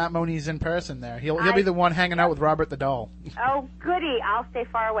advisor Matt Moniz in person there. He'll be the one hanging out with Robert the Doll. Oh, goody. I'll stay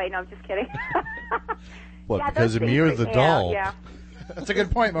far away. No, I'm just kidding. What, because of me or the doll? Yeah. That's a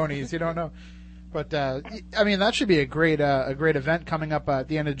good point, Moniz. You don't know. But, I mean, that should be a great event coming up at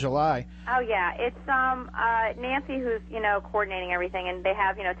the end of July. Oh, yeah. It's Nancy who's, coordinating everything, and they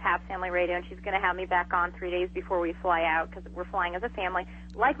have, Tap Family Radio, and she's going to have me back on 3 days before we fly out, because we're flying as a family.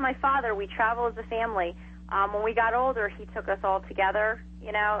 Like my father, we travel as a family. When we got older, he took us all together,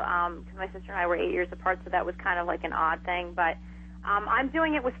 because my sister and I were 8 years apart, so that was kind of like an odd thing. But I'm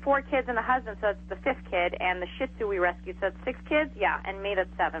doing it with 4 kids and a husband, so it's the 5th kid, and the Shih Tzu we rescued, so it's 6 kids, yeah, and me, that's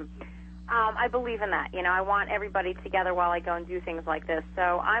 7. I believe in that. I want everybody together while I go and do things like this. So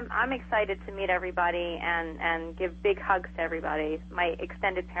I'm excited to meet everybody and give big hugs to everybody, my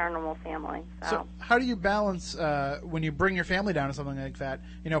extended paranormal family. So how do you balance when you bring your family down to something like that,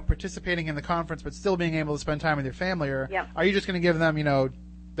 participating in the conference but still being able to spend time with your family? Or are you just going to give them,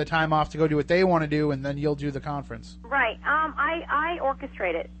 the time off to go do what they want to do and then you'll do the conference? Right. I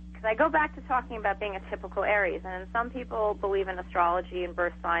orchestrate it. I go back to talking about being a typical Aries, and some people believe in astrology and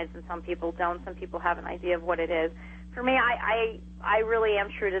birth signs, and some people don't. Some people have an idea of what it is. For me, I really am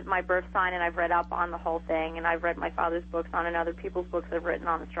true to my birth sign, and I've read up on the whole thing, and I've read my father's books on and other people's books I've written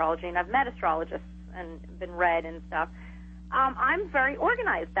on astrology, and I've met astrologists and been read and stuff. I'm very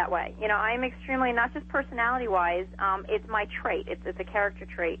organized that way. I'm extremely, not just personality-wise, it's my trait. It's a character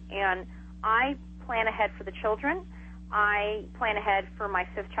trait, and I plan ahead for the children. I plan ahead for my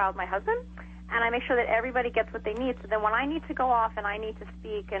 5th child, my husband, and I make sure that everybody gets what they need. So then when I need to go off and I need to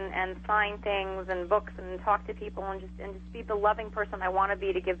speak and sign things and books and talk to people and just be the loving person I want to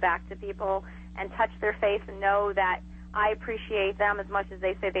be to give back to people and touch their face and know that I appreciate them as much as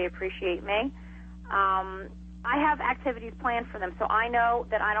they say they appreciate me, I have activities planned for them. So I know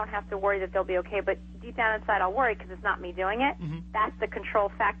that I don't have to worry that they'll be okay, but deep down inside I'll worry because it's not me doing it. Mm-hmm. That's the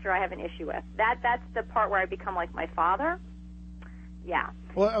control factor I have an issue with. That's the part where I become like my father. Yeah.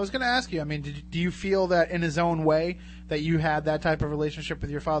 Well, I was going to ask you, do you feel that in his own way that you had that type of relationship with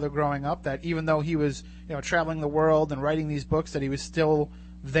your father growing up, that even though he was, traveling the world and writing these books, that he was still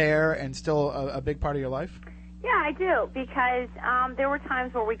there and still a big part of your life? Yeah, I do, because there were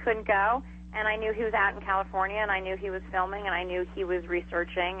times where we couldn't go, and I knew he was out in California, and I knew he was filming, and I knew he was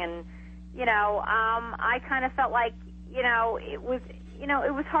researching, and, I kind of felt like,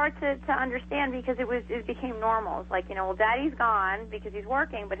 it was hard to understand because it became normal. It's like, well, Daddy's gone because he's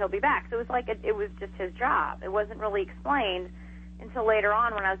working, but he'll be back. So it was like it was just his job. It wasn't really explained until later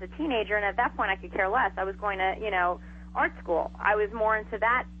on when I was a teenager, and at that point I could care less. I was going to, art school. I was more into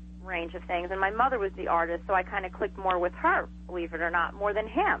that range of things, and my mother was the artist, so I kind of clicked more with her, believe it or not, more than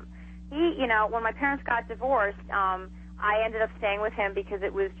him. He, when my parents got divorced, I ended up staying with him because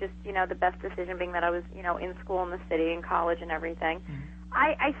it was just, the best decision being that I was, in school in the city and college and everything. Mm-hmm.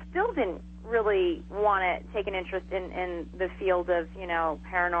 I still didn't really want to take an interest in the field of,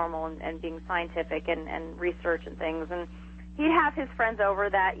 paranormal and being scientific and research and things. And he'd have his friends over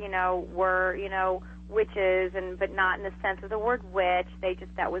that, were, witches, but not in the sense of the word witch.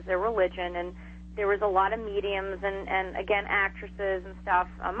 That was their religion. And there was a lot of mediums and again, actresses and stuff.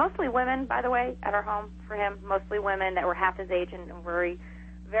 Mostly women, by the way, at our home for him. Mostly women that were half his age and very,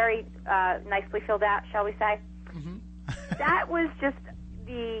 very nicely filled out, shall we say. Mm-hmm. That was just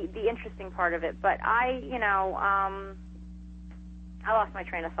the interesting part of it. But I lost my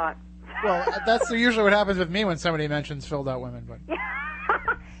train of thought. Well, that's usually what happens with me when somebody mentions filled out women. But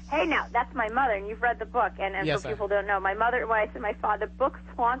hey, now that's my mother, and you've read the book. And yes, for people who don't know, my mother. When I said my father, the book's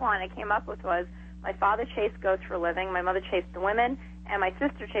logline I came up with was my father chased ghosts for a living, my mother chased the women, and my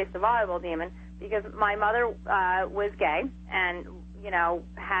sister chased the volleyball demon because my mother was gay and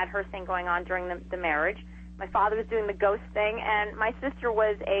had her thing going on during the marriage. My father was doing the ghost thing, and my sister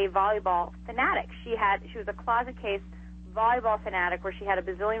was a volleyball fanatic. She was a closet case volleyball fanatic where she had a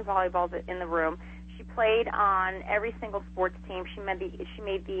bazillion volleyballs in the room. She played on every single sports team. She made the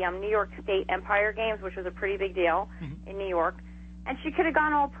New York State Empire Games, which was a pretty big deal in New York, and she could have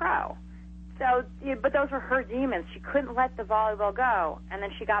gone all pro. So, but those were her demons. She couldn't let the volleyball go, and then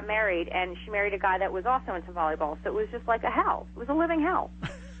she got married, and she married a guy that was also into volleyball. So it was just like a hell. It was a living hell.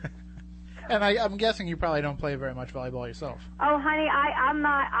 And I'm guessing you probably don't play very much volleyball yourself. Oh, honey, I'm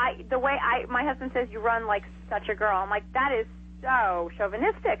not. My husband says you run like such a girl. I'm like, that is so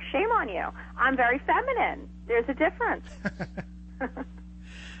chauvinistic. Shame on you. I'm very feminine. There's a difference. All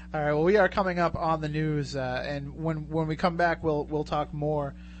right. Well, we are coming up on the news, and when we come back, we'll talk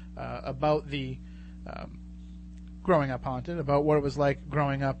more about the growing up haunted, about what it was like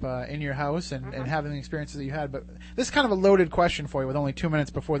growing up in your house and having the experiences that you had. But this is kind of a loaded question for you with only 2 minutes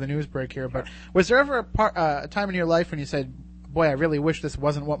before the news break here. But was there ever a time in your life when you said, boy, I really wish this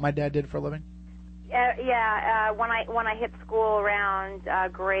wasn't what my dad did for a living? Yeah. When I hit school around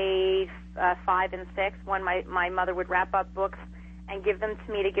grade 5 and 6, when my mother would wrap up books and give them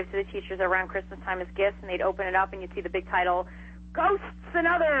to me to give to the teachers around Christmas time as gifts, and they'd open it up and you'd see the big title, Ghosts and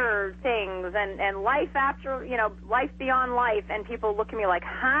Other Things, and Life After, Life Beyond Life, and people look at me like,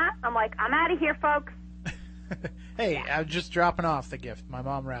 huh? I'm like, I'm out of here, folks. Hey, I was just dropping off the gift. My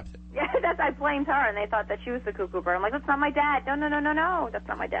mom wrapped it. Yeah, I blamed her, and they thought that she was the cuckoo bird. I'm like, that's not my dad. No, that's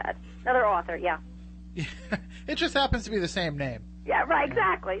not my dad. Another author, yeah. It just happens to be the same name. Yeah, right,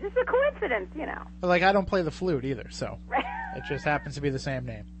 exactly. It's a coincidence, Like, I don't play the flute either, so it just happens to be the same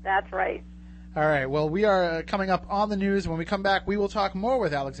name. That's right. All right, well, we are coming up on the news. When we come back, we will talk more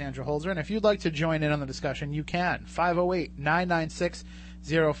with Alexandra Holzer, and if you'd like to join in on the discussion, you can. 508-996-0500,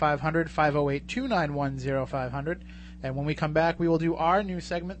 508-291-0500. And when we come back, we will do our new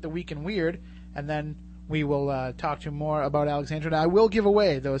segment, The Week in Weird, and then we will talk to you more about Alexandra. Now, I will give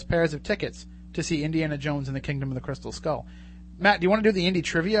away those pairs of tickets to see Indiana Jones and the Kingdom of the Crystal Skull. Matt, do you want to do the Indy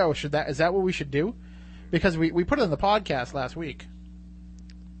trivia, or is that what we should do? Because we put it in the podcast last week.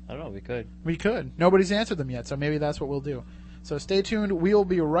 I don't know, we could. We could. Nobody's answered them yet, so maybe that's what we'll do. So stay tuned. We'll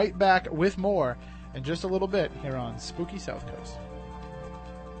be right back with more in just a little bit here on Spooky South Coast.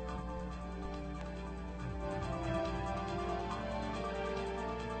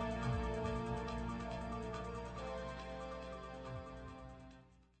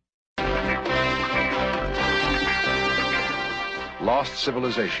 Lost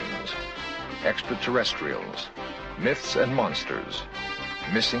civilizations, extraterrestrials, myths and monsters,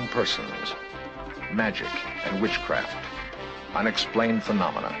 missing persons, magic and witchcraft, unexplained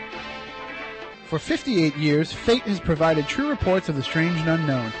phenomena. For 58 years, Fate has provided true reports of the strange and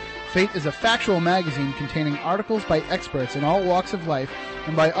unknown. Fate is a factual magazine containing articles by experts in all walks of life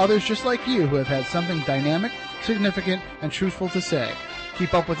and by others just like you who have had something dynamic, significant, and truthful to say.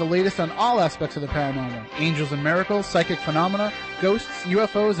 Keep up with the latest on all aspects of the paranormal, angels and miracles, psychic phenomena, ghosts,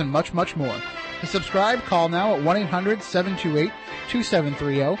 UFOs, and much, much more. To subscribe, call now at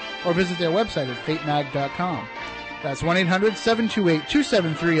 1-800-728-2730 or visit their website at fatemag.com. That's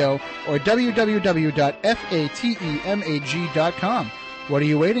 1-800-728-2730 or www.fatemag.com. What are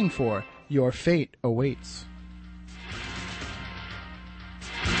you waiting for? Your fate awaits.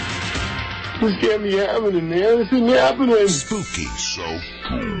 This can't be happening, man. This isn't happening. Spooky so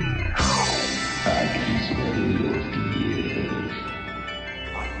cool. I can smell your fears.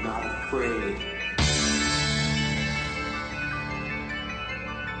 I'm not afraid.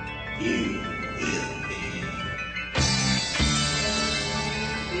 You will be.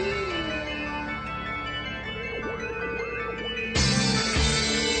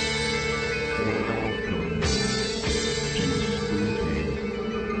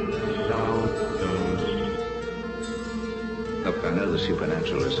 Look, I know the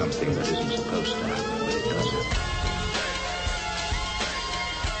supernatural is something that isn't supposed to happen, but it does happen.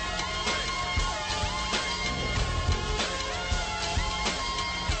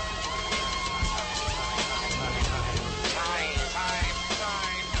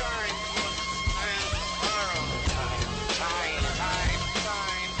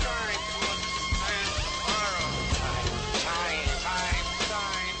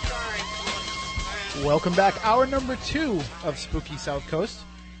 Welcome back. Hour number 2 of Spooky South Coast.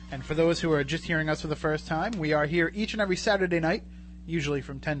 And for those who are just hearing us for the first time, we are here each and every Saturday night, usually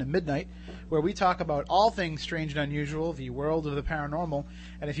from 10 to midnight, where we talk about all things strange and unusual, the world of the paranormal.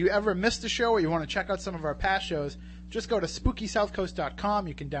 And if you ever missed a show or you want to check out some of our past shows, just go to SpookySouthCoast.com.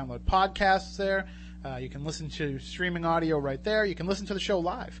 You can download podcasts there. You can listen to streaming audio right there. You can listen to the show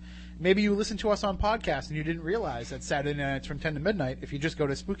live. Maybe you listen to us on podcast and you didn't realize that Saturday nights from 10 to midnight, if you just go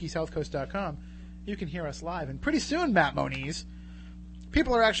to SpookySouthCoast.com, you can hear us live. And pretty soon, Matt Moniz,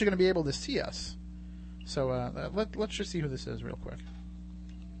 people are actually going to be able to see us. So let's just see who this is real quick.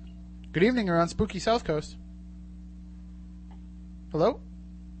 Good evening, you're on Spooky South Coast. Hello?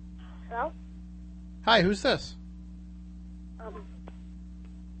 Hello? Hi, who's this?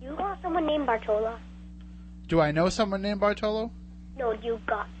 You got someone named Bartola? Do I know someone named Bartolo? No, you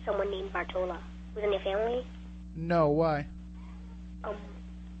got someone named Bartola. Who's in your family? No, why?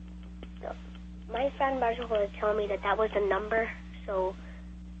 My friend Bartola was telling me that was the number, so,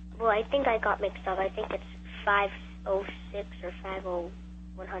 well, I think I got mixed up. I think it's 506 or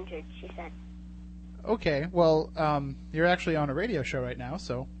 50100, she said. Okay, well, you're actually on a radio show right now,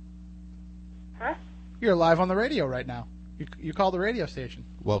 so... Huh? You're live on the radio right now. You called the radio station.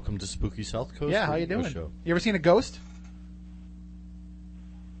 Welcome to Spooky South Coast. Yeah, how you doing? Show. You ever seen a ghost?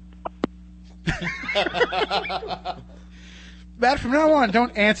 Matt, from now on,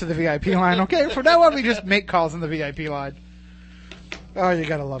 don't answer the VIP line, okay? From now on, we just make calls on the VIP line. Oh, you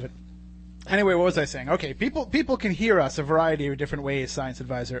gotta love it. Anyway, what was I saying? Okay, people can hear us a variety of different ways, Science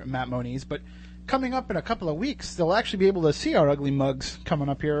Advisor Matt Moniz, but coming up in a couple of weeks, they'll actually be able to see our ugly mugs coming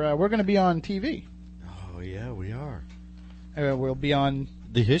up here. We're going to be on TV. Oh, yeah, we are. We'll be on...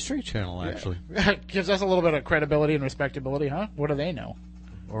 The History Channel, actually. Yeah. Gives us a little bit of credibility and respectability, huh? What do they know?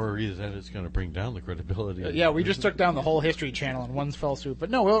 Or either that it's going to bring down the credibility. Yeah, we just took down the whole History Channel in one fell swoop. But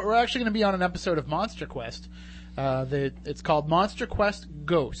no, we're actually going to be on an episode of Monster Quest. It's called Monster Quest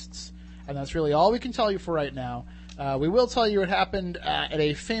Ghosts. And that's really all we can tell you for right now. We will tell you what happened at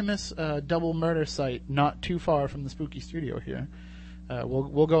a famous double murder site not too far from the Spooky Studio here.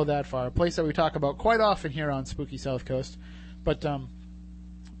 We'll go that far. A place that we talk about quite often here on Spooky South Coast. But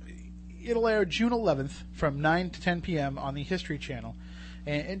it'll air June 11th from 9 to 10 p.m. on the History Channel.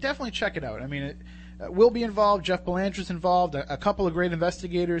 And definitely check it out. I mean, we'll be involved. Jeff Belanger's involved. A couple of great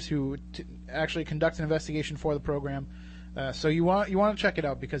investigators who actually conduct an investigation for the program. So you want to check it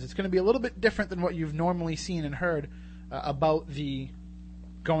out because it's going to be a little bit different than what you've normally seen and heard about the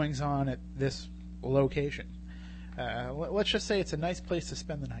goings on at this location. Let's just say it's a nice place to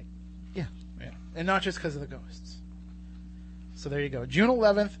spend the night. Yeah. And not just because of the ghosts. So there you go. June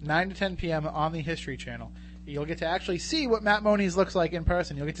 11th, 9 to 10 p.m. on the History Channel. You'll get to actually see what Matt Moniz looks like in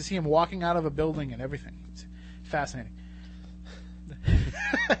person. You'll get to see him walking out of a building and everything. It's fascinating.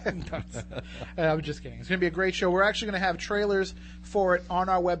 I'm just kidding. It's going to be a great show. We're actually going to have trailers for it on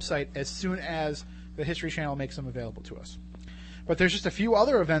our website as soon as the History Channel makes them available to us. But there's just a few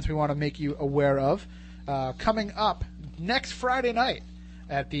other events we want to make you aware of. Coming up next Friday night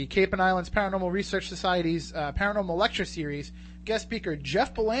at the Cape and Islands Paranormal Research Society's Paranormal Lecture Series, guest speaker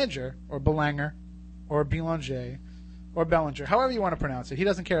Jeff Belanger, or Belanger, or Belanger, or Bellinger, however you want to pronounce it. He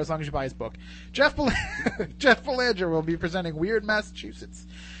doesn't care as long as you buy his book. Jeff Belanger will be presenting Weird Massachusetts.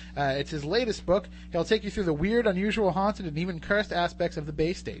 It's his latest book. He'll take you through the weird, unusual, haunted, and even cursed aspects of the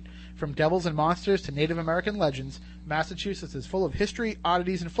Bay State. From devils and monsters to Native American legends, Massachusetts is full of history,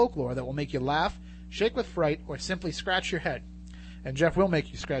 oddities, and folklore that will make you laugh, shake with fright, or simply scratch your head. And Jeff will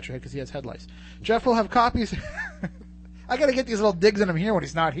make you scratch your head because he has head lice. Jeff will have copies... I got to get these little digs in him here when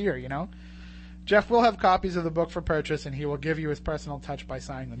he's not here, you know? Jeff will have copies of the book for purchase, and he will give you his personal touch by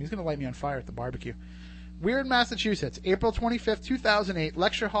signing them. He's going to light me on fire at the barbecue. Weird Massachusetts, April 25th, 2008,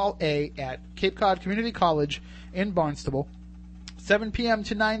 Lecture Hall A at Cape Cod Community College in Barnstable. 7 p.m.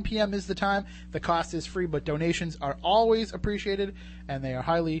 to 9 p.m. is the time. The cost is free, but donations are always appreciated, and they are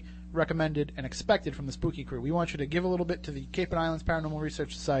highly recommended and expected from the Spooky Crew. We want you to give a little bit to the Cape and Islands Paranormal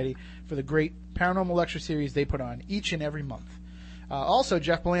Research Society for the great paranormal lecture series they put on each and every month. Also,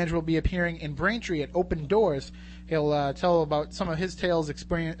 Jeff Belanger will be appearing in Braintree at Open Doors. He'll tell about some of his tales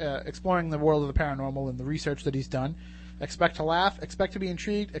exploring the world of the paranormal and the research that he's done. Expect to laugh, expect to be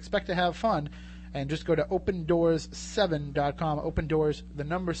intrigued, expect to have fun, and just go to opendoors7.com,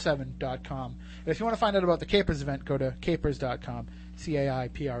 opendoors7.com. And if you want to find out about the Capers event, go to capers.com,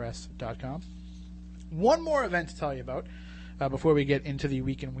 CAIPRS.com. One more event to tell you about before we get into the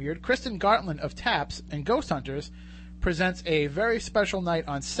Week in Weird. Kristen Gartland of TAPS and Ghost Hunters presents a very special night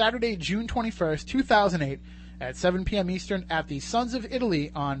on Saturday, June 21st, 2008 at 7 p.m. Eastern at the Sons of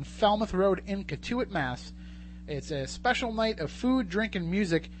Italy on Falmouth Road in Katuitt, Mass. It's a special night of food, drink, and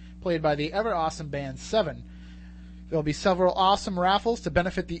music played by the ever-awesome band Seven. There'll be several awesome raffles to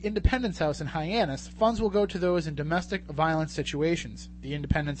benefit the Independence House in Hyannis. Funds will go to those in domestic violence situations. The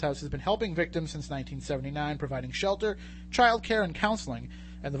Independence House has been helping victims since 1979, providing shelter, childcare, and counseling.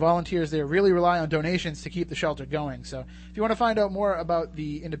 And the volunteers there really rely on donations to keep the shelter going. So if you want to find out more about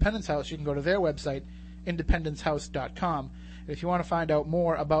the Independence House, you can go to their website, independencehouse.com. And if you want to find out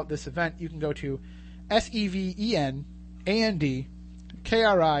more about this event, you can go to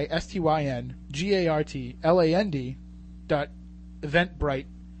SEVENANDKRISTYNGARTLAND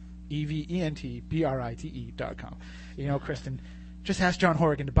eventbrite.com. You know, Kristen, just ask John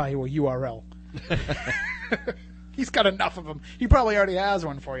Horrigan to buy you a URL. He's got enough of them. He probably already has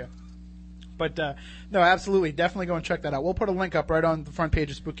one for you. But, no, absolutely. Definitely go and check that out. We'll put a link up right on the front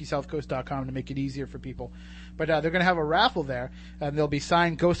page of SpookySouthCoast.com to make it easier for people. But they're going to have a raffle there. And there'll be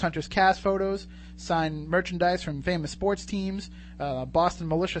signed Ghost Hunters cast photos, signed merchandise from famous sports teams, Boston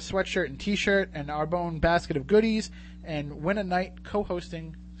Militia sweatshirt and T-shirt, and Arbonne basket of goodies, and win a night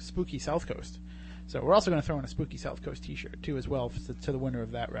co-hosting Spooky South Coast. So we're also going to throw in a Spooky South Coast T-shirt, too, as well, to the winner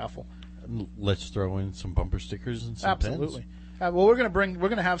of that raffle. Let's throw in some bumper stickers and some Absolutely. pens. Well, we're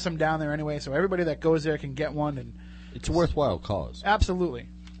going to have some down there anyway, so everybody that goes there can get one, and it's a worthwhile cause. Absolutely,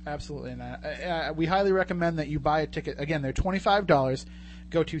 and we highly recommend that you buy a ticket. Again, they're $25.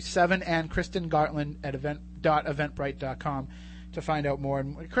 Go to Seven and Kristen Gartland at eventbrite.com to find out more.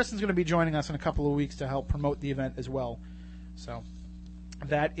 And Kristen's going to be joining us in a couple of weeks to help promote the event as well. So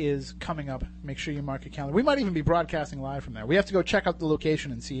that is coming up. Make sure you mark your calendar. We might even be broadcasting live from there. We have to go check out the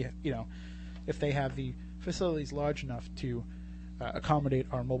location and see, if they have the facilities large enough to accommodate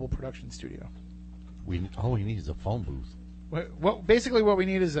our mobile production studio. All we need is a phone booth. Basically what we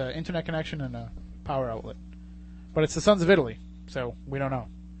need is an internet connection and a power outlet. But it's the Sons of Italy, so we don't know.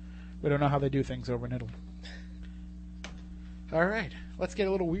 We don't know how they do things over in Italy. All right, let's get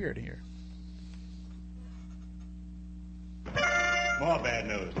a little weird here. More bad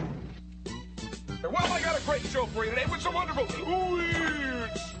news. Well, I got a great show for you today with some wonderful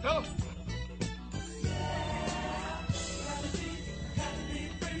weird stuff.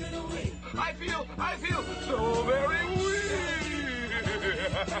 I feel so very weird.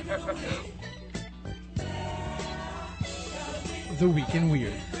 The Week in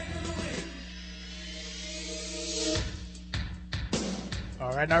Weird. All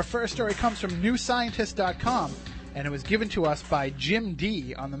right, and our first story comes from NewScientist.com, and it was given to us by Jim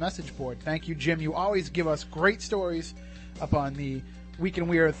D. on the message board. Thank you, Jim. You always give us great stories up on the Week in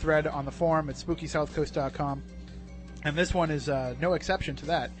Weird thread on the forum at SpookySouthCoast.com, and this one is no exception to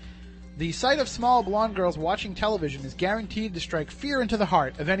that. The sight of small blonde girls watching television is guaranteed to strike fear into the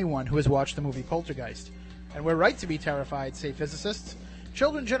heart of anyone who has watched the movie Poltergeist. And we're right to be terrified, say physicists.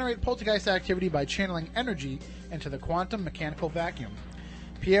 Children generate poltergeist activity by channeling energy into the quantum mechanical vacuum.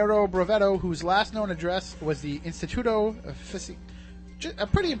 Piero Brovetto, whose last known address was the Istituto Fisico, a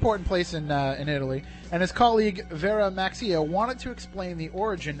pretty important place in Italy, and his colleague Vera Maxia wanted to explain the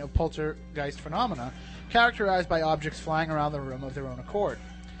origin of poltergeist phenomena, characterized by objects flying around the room of their own accord.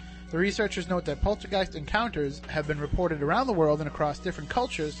 The researchers note that poltergeist encounters have been reported around the world and across different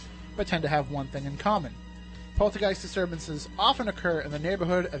cultures, but tend to have one thing in common. Poltergeist disturbances often occur in the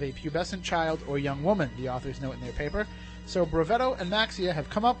neighborhood of a pubescent child or young woman, the authors note in their paper, so Brovetto and Maxia have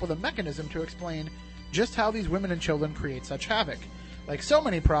come up with a mechanism to explain just how these women and children create such havoc. Like so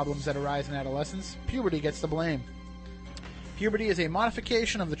many problems that arise in adolescence, puberty gets the blame. Puberty is a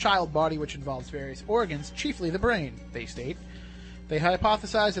modification of the child body which involves various organs, chiefly the brain, they state. They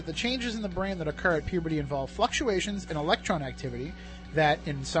hypothesize that the changes in the brain that occur at puberty involve fluctuations in electron activity that,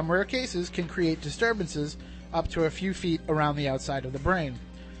 in some rare cases, can create disturbances up to a few feet around the outside of the brain.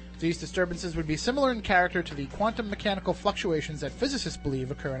 These disturbances would be similar in character to the quantum mechanical fluctuations that physicists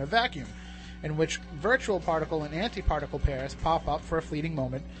believe occur in a vacuum, in which virtual particle and antiparticle pairs pop up for a fleeting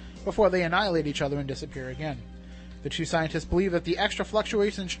moment before they annihilate each other and disappear again. The two scientists believe that the extra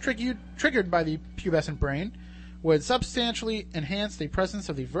fluctuations triggered by the pubescent brain would substantially enhance the presence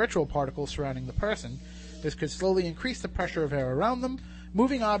of the virtual particles surrounding the person. This could slowly increase the pressure of air around them,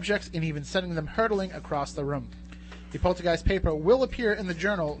 moving objects and even sending them hurtling across the room. The Poltergeist paper will appear in the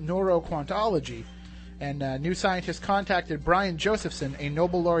journal Neuroquantology, and New Scientist contacted Brian Josephson, a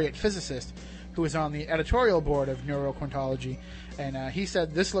Nobel laureate physicist who is on the editorial board of Neuroquantology, and he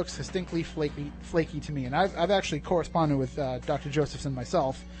said, "This looks distinctly flaky to me." And I've actually corresponded with Dr. Josephson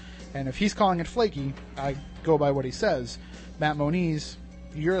myself, and if he's calling it flaky, I go by what he says. Matt Moniz,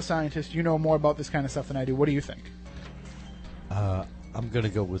 you're a scientist. You know more about this kind of stuff than I do. What do you think? I'm going to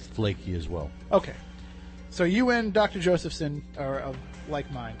go with flaky as well. Okay. So you and Dr. Josephson are of like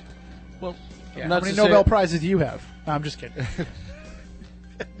mind. Well, yeah. How many Nobel Prizes do you have? No, I'm just kidding.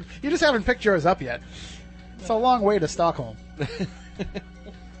 You just haven't picked yours up yet. It's a long way to Stockholm.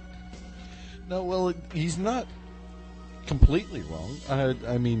 No, well, he's not completely wrong.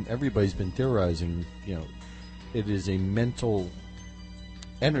 I mean, everybody's been theorizing, it is a mental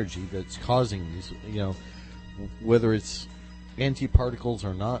energy that's causing these, whether it's antiparticles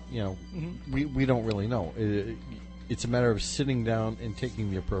or not, we don't really know. It's a matter of sitting down and taking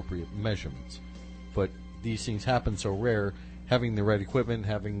the appropriate measurements. But these things happen so rare, having the right equipment,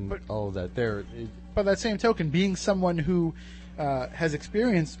 having all of that there. By that same token, being someone who has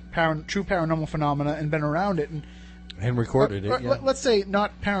experienced true paranormal phenomena and been around it, and recorded it, yeah. Let's say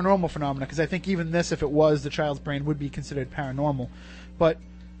not paranormal phenomena, because I think even this, if it was the child's brain, would be considered paranormal. But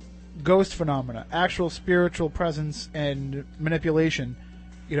ghost phenomena, actual spiritual presence and manipulation,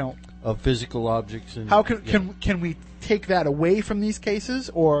 of physical objects. And how can we take that away from these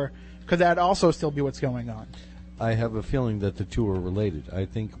cases, or could that also still be what's going on? I have a feeling that the two are related. I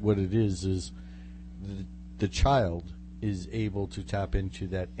think what it is the child is able to tap into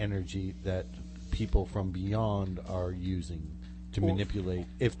that energy that people from beyond are using to manipulate.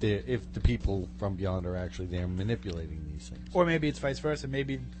 If the people from beyond are actually there manipulating these things, or maybe it's vice versa.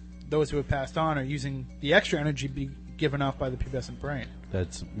 Maybe those who have passed on are using the extra energy given off by the pubescent brain.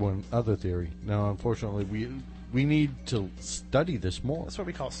 That's one other theory. Now, unfortunately, we need to study this more. That's what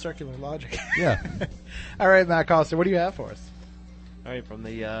we call circular logic. Yeah. All right, Matt Coster, what do you have for us? All right, from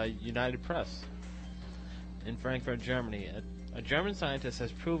the United Press. In Frankfurt, Germany, a German scientist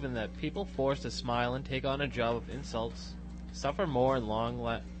has proven that people forced to smile and take on a job of insults suffer more and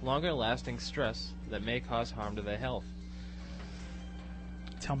longer-lasting stress that may cause harm to their health.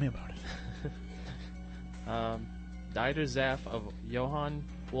 Tell me about it. Dieter Zaff of Johann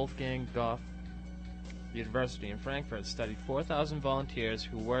Wolfgang Goethe University in Frankfurt studied 4,000 volunteers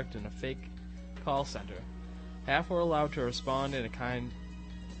who worked in a fake call center. Half were allowed to respond in kind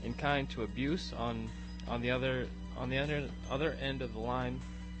to abuse on the other end of the line,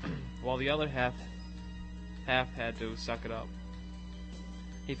 while the other half had to suck it up.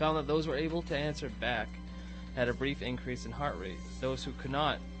 He found that those who were able to answer back had a brief increase in heart rate. Those who could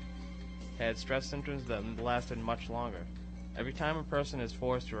not had stress symptoms that lasted much longer. Every time a person is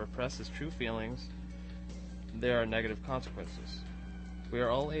forced to repress his true feelings, there are negative consequences. We are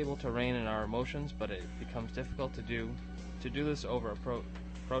all able to rein in our emotions, but it becomes difficult to do this over a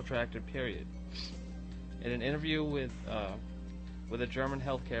protracted period. In an interview with a German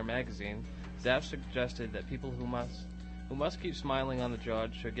healthcare magazine, Zaff suggested that people who must keep smiling on the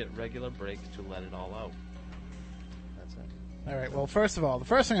job should get regular breaks to let it all out. That's it. All right. Well, first of all, the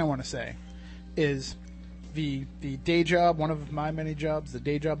first thing I want to say is the day job, one of my many jobs, the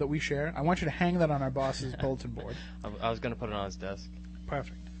day job that we share. I want you to hang that on our boss's bulletin board. I was going to put it on his desk.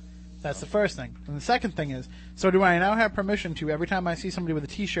 Perfect. That's the first thing. And the second thing is, so do I now have permission to, every time I see somebody with a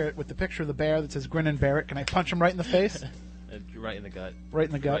T-shirt with the picture of the bear that says "Grin and Bear It," can I punch him right in the face? Right in the gut. Right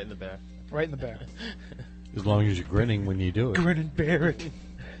in the gut. Right in the bear. Right in the bear. As long as you're grinning when you do it. Grin and bear it.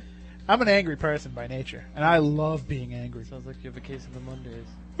 I'm an angry person by nature, and I love being angry. Sounds like you have a case of the Mondays.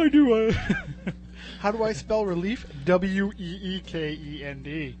 I do. How do I spell relief?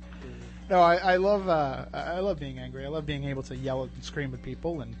 W-E-E-K-E-N-D. No, I love being angry. I love being able to yell and scream at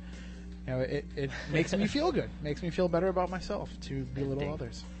people, and it makes me feel good. Makes me feel better about myself to belittle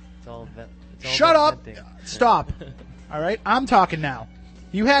others. It's all Shut up! venting. Stop! All right, I'm talking now.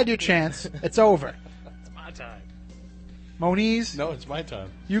 You had your chance. It's over. It's my time. Moniz. No, it's my time.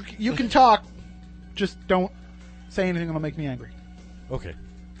 You can talk. Just don't say anything that'll make me angry. Okay.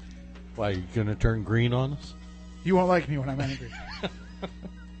 Why, are you going to turn green on us? You won't like me when I'm angry.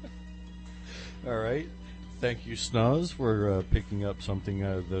 All right. Thank you, Snuz, for picking up something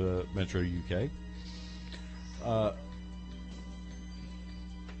out of the Metro UK. The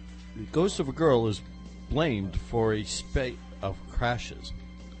ghost of a girl is blamed for a spate of crashes.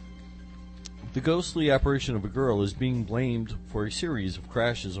 The ghostly apparition of a girl is being blamed for a series of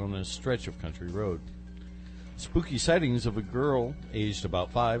crashes on a stretch of country road. Spooky sightings of a girl aged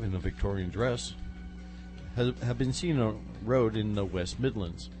about 5 in a Victorian dress have been seen on a road in the West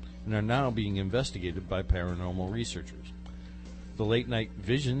Midlands and are now being investigated by paranormal researchers. The late-night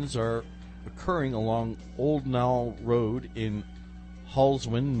visions are occurring along Old Knoll Road in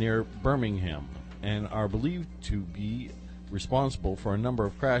Halswyn near Birmingham and are believed to be responsible for a number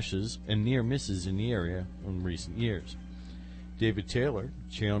of crashes and near misses in the area in recent years. David Taylor,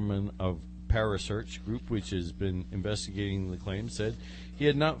 chairman of Parasearch Group, which has been investigating the claim, said he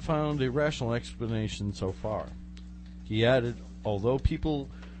had not found a rational explanation so far. He added, although people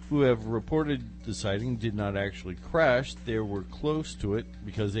who have reported the sighting did not actually crash, they were close to it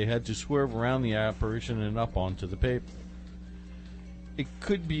because they had to swerve around the apparition and up onto the pavement. it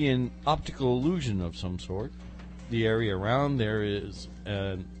could be an optical illusion of some sort. The area around there is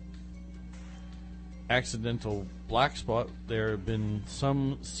an accidental black spot. There have been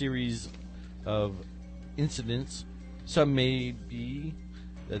some series of incidents. Some may be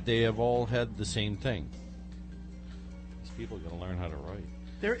that they have all had the same thing. These people are going to learn how to write.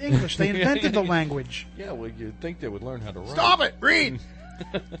 They're English. They invented the language. Yeah, well, you'd think they would learn how to write. Stop it! Read!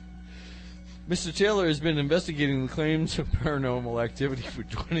 Mr. Taylor has been investigating the claims of paranormal activity for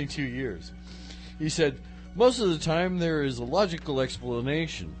 22 years. He said, "Most of the time there is a logical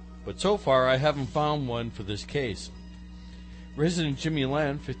explanation, but so far I haven't found one for this case." Resident Jimmy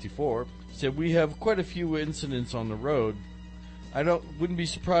Land, 54, said, "We have quite a few incidents on the road. I wouldn't be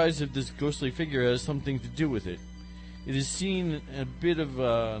surprised if this ghostly figure has something to do with it. It is seen a bit of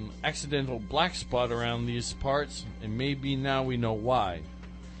an accidental black spot around these parts, and maybe now we know why."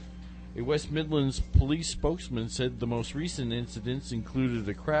 A West Midlands police spokesman said the most recent incidents included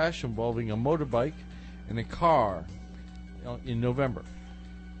a crash involving a motorbike and a car in November.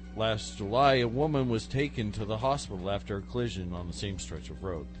 Last July, a woman was taken to the hospital after a collision on the same stretch of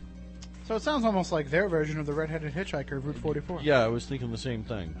road. So it sounds almost like their version of the red-headed hitchhiker of Route 44. Yeah, I was thinking the same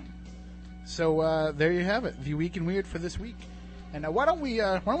thing. So there you have it, the Week in Weird for this week. And why don't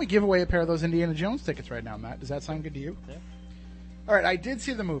we give away a pair of those Indiana Jones tickets right now, Matt? Does that sound good to you? Yeah. All right, I did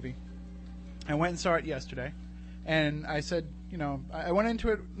see the movie. I went and saw it yesterday, and I said, I went into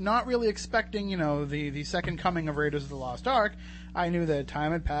it not really expecting, the second coming of Raiders of the Lost Ark. I knew that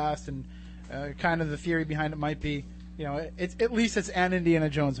time had passed, and kind of the theory behind it might be, it's at least it's an Indiana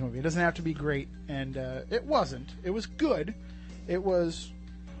Jones movie. It doesn't have to be great, and it wasn't. It was good. It was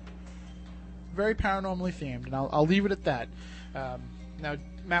very paranormally themed, and I'll leave it at that. Now,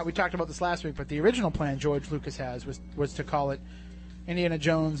 Matt, we talked about this last week, but the original plan George Lucas has was to call it Indiana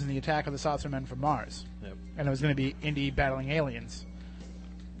Jones and the Attack of the Saucer Men from Mars. Yep. And it was going to be Indy battling aliens.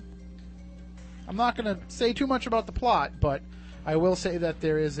 I'm not going to say too much about the plot, but I will say that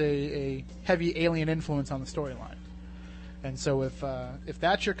there is a heavy alien influence on the storyline. And so if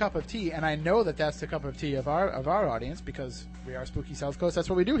that's your cup of tea, and I know that that's the cup of tea of our audience, because we are Spooky South Coast, that's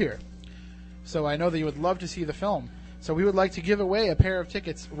what we do here. So I know that you would love to see the film. So we would like to give away a pair of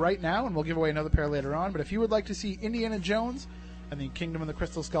tickets right now, and we'll give away another pair later on. But if you would like to see Indiana Jones and the Kingdom of the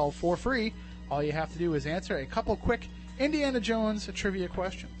Crystal Skull for free, all you have to do is answer a couple quick Indiana Jones trivia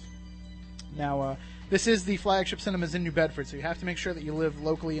questions. Now, this is the Flagship Cinemas in New Bedford, so you have to make sure that you live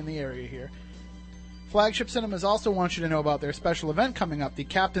locally in the area here. Flagship Cinemas also wants you to know about their special event coming up, the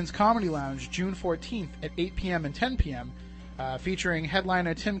Captain's Comedy Lounge, June 14th at 8 p.m. and 10 p.m., featuring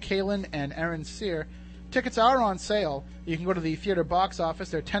headliner Tim Kalin and Aaron Sear. Tickets are on sale. You can go to the theater box office.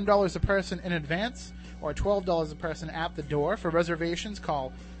 They're $10 a person in advance, or $12 a person at the door. For reservations,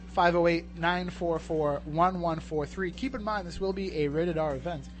 call 508-944-1143. Keep in mind, this will be a rated R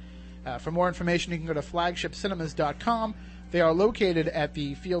event. For more information, you can go to flagshipcinemas.com. They are located at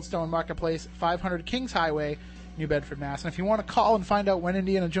the Fieldstone Marketplace, 500 Kings Highway, New Bedford, Mass. And if you want to call and find out when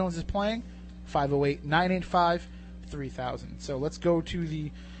Indiana Jones is playing, 508-985-3000. So let's go to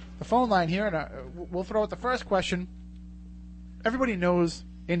the phone line here, and we'll throw out the first question. Everybody knows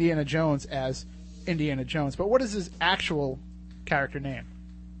Indiana Jones as Indiana Jones, but what is his actual character name?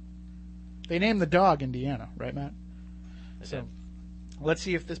 They named the dog Indiana, right, Matt? So let's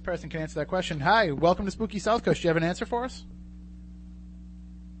see if this person can answer that question. Hi, welcome to Spooky South Coast. Do you have an answer for us?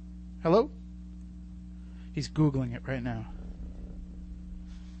 Hello? He's Googling it right now.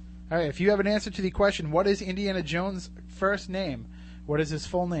 All right, if you have an answer to the question, what is Indiana Jones' first name? What is his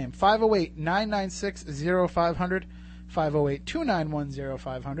full name? 508-996-0500.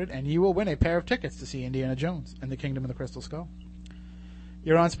 508-291-0500, and you will win a pair of tickets to see Indiana Jones and the Kingdom of the Crystal Skull.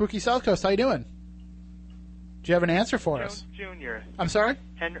 You're on Spooky South Coast. How you doing? Do you have an answer for us? Jones Jr. I'm sorry?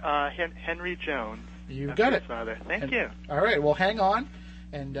 Henry Jones. You got it. Father. Thank you. All right, well, hang on,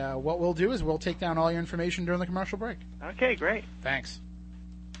 and what we'll do is we'll take down all your information during the commercial break. Okay, great. Thanks.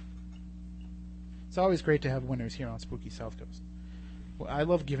 It's always great to have winners here on Spooky South Coast. Well, I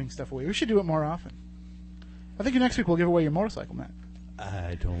love giving stuff away. We should do it more often. I think next week we'll give away your motorcycle, Matt.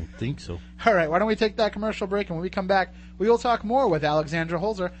 I don't think so. All right, why don't we take that commercial break, and when we come back, we will talk more with Alexandra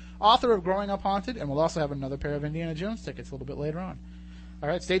Holzer, author of Growing Up Haunted, and we'll also have another pair of Indiana Jones tickets a little bit later on. All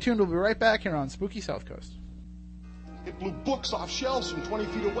right, stay tuned. We'll be right back here on Spooky South Coast. It blew books off shelves from 20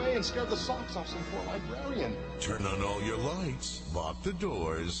 feet away and scared the socks off some poor librarian. Turn on all your lights, lock the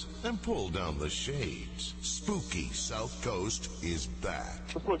doors, and pull down the shades. Spooky South Coast is back.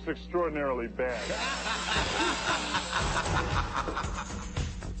 This looks extraordinarily bad.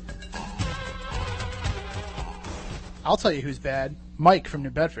 I'll tell you who's bad. Mike from New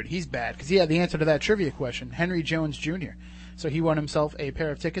Bedford. He's bad because he had the answer to that trivia question. Henry Jones Jr. So he won himself a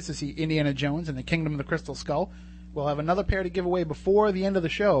pair of tickets to see Indiana Jones and the Kingdom of the Crystal Skull. We'll have another pair to give away before the end of the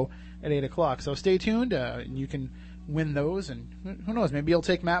show at 8 o'clock. So stay tuned. You can win those. And who knows, maybe you'll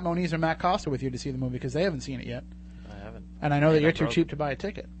take Matt Moniz or Matt Costa with you to see the movie because they haven't seen it yet. I haven't. And I know that you're too cheap to buy a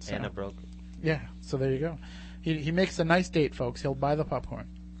ticket. So. Anna broke. Yeah, so there you go. He makes a nice date, folks. He'll buy the popcorn.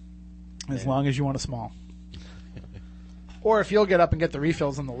 As long as you want a small. Or if you'll get up and get the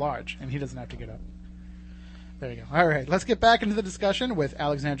refills in the large, and he doesn't have to get up. There you go. All right, let's get back into the discussion with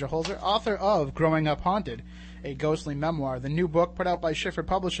Alexandra Holzer, author of Growing Up Haunted, a ghostly memoir, the new book put out by Schiffer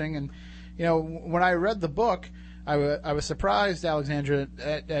Publishing. And, you know, when I read the book, I was surprised, Alexandra,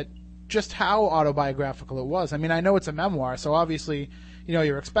 at just how autobiographical it was. I mean, I know it's a memoir, so obviously, you know,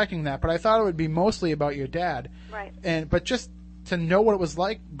 you're expecting that, but I thought it would be mostly about your dad. Right. But just to know what it was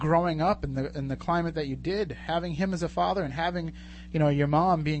like growing up in the climate that you did, having him as a father and having, you know, your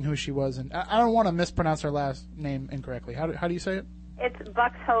mom being who she was. And I don't want to mispronounce her last name incorrectly. How do you say it? It's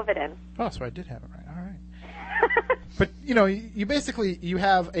Buxhoveden. Oh, so I did have it right. All right. But, you know, you basically, you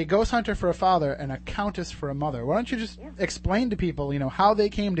have a ghost hunter for a father and a countess for a mother. Why don't you just explain to people, you know, how they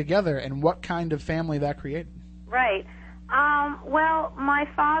came together and what kind of family that created? Right. Well, my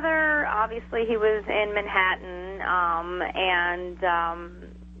father, obviously, he was in Manhattan,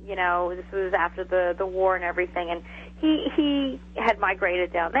 you know, this was after the war and everything, and he had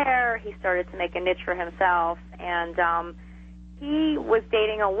migrated down there. He started to make a niche for himself, and he was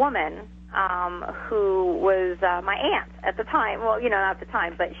dating a woman who was my aunt at the time. Well, you know, not at the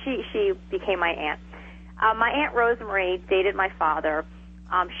time, but she became my aunt. My Aunt Rosemary dated my father.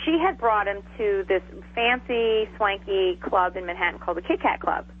 She had brought him to this fancy, swanky club in Manhattan called the Kit Kat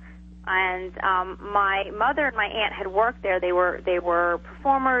Club. And my mother and my aunt had worked there. They were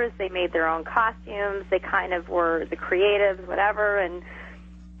performers. They made their own costumes. They kind of were the creatives, whatever. And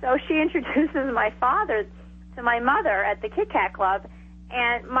so she introduces my father to my mother at the Kit Kat Club.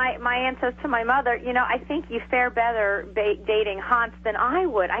 And my aunt says to my mother, you know, I think you fare better dating Hans than I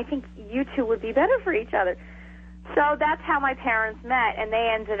would. I think you two would be better for each other. So that's how my parents met, and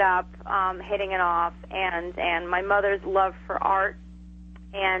they ended up hitting it off. And my mother's love for art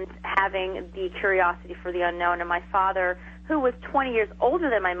and having the curiosity for the unknown. And my father, who was 20 years older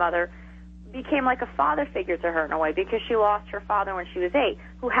than my mother, became like a father figure to her in a way because she lost her father when she was 8,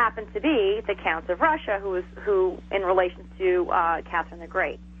 who happened to be the Count of Russia, who in relation to Catherine the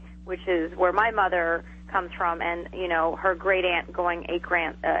Great, which is where my mother comes from. And, you know, her great aunt going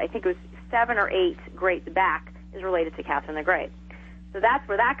I think it was 7 or 8 great back, is related to Catherine the Great. So that's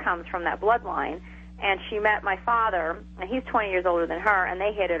where that comes from, that bloodline. And she met my father, and he's 20 years older than her, and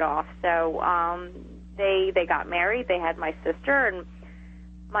they hit it off. So they got married. They had my sister, and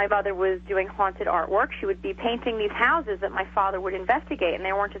my mother was doing haunted artwork. She would be painting these houses that my father would investigate, and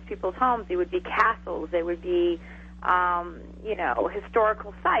they weren't just people's homes. They would be castles. They would be, you know,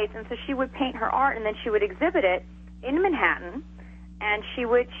 historical sites. And so she would paint her art, and then she would exhibit it in Manhattan. And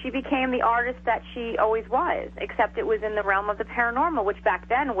she became the artist that she always was, except it was in the realm of the paranormal, which back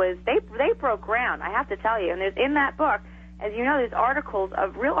then was, they broke ground, I have to tell you. And there's in that book, as you know, there's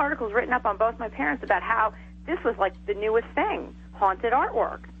real articles written up on both my parents about how this was like the newest thing, haunted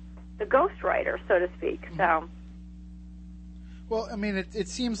artwork, the ghostwriter, so to speak. So. Well, I mean, it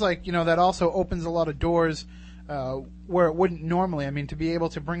seems like, you know, that also opens a lot of doors where it wouldn't normally. I mean, to be able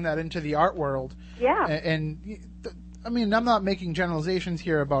to bring that into the art world. Yeah. I mean, I'm not making generalizations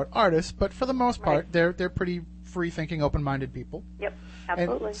here about artists, but for the most part, they're pretty free-thinking, open-minded people. Yep,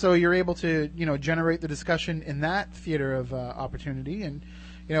 absolutely. And so you're able to, you know, generate the discussion in that theater of opportunity, and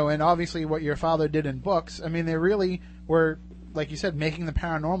you know, and obviously what your father did in books. I mean, they really were, like you said, making the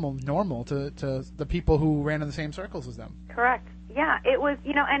paranormal normal to the people who ran in the same circles as them. Correct. Yeah, it was,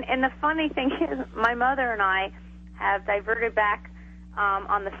 you know, and the funny thing is, my mother and I have diverted back.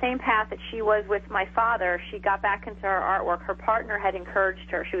 On the same path that she was with my father. She got back into her artwork. Her partner had encouraged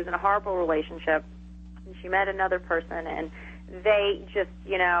her. She was in a horrible relationship, and she met another person, and they just,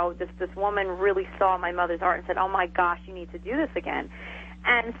 you know, this woman really saw my mother's art and said, oh my gosh, you need to do this again.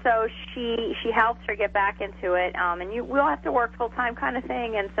 And so she helped her get back into it, and we'll have to work full-time kind of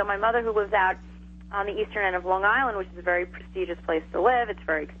thing. And so my mother, who lives out on the eastern end of Long Island, which is a very prestigious place to live, it's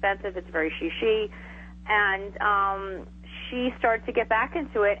very expensive, it's very she, and she started to get back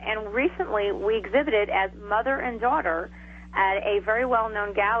into it, and recently we exhibited as mother and daughter at a very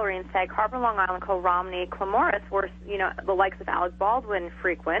well-known gallery in Sag Harbor, Long Island, called Romney Clamoris, where, you know, the likes of Alec Baldwin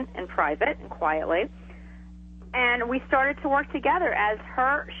frequent in private and quietly. And we started to work together as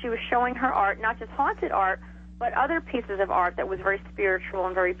she was showing her art, not just haunted art, but other pieces of art that was very spiritual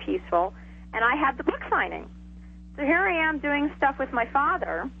and very peaceful. And I had the book signing. So here I am doing stuff with my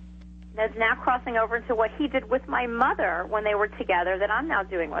father, that's now crossing over into what he did with my mother when they were together that I'm now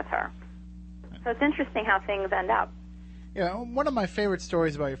doing with her. So it's interesting how things end up. Yeah, one of my favorite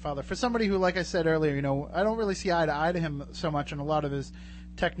stories about your father, for somebody who, like I said earlier, I don't really see eye to eye to him so much in a lot of his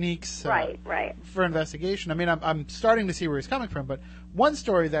techniques right. for investigation. I mean, I'm starting to see where he's coming from, but one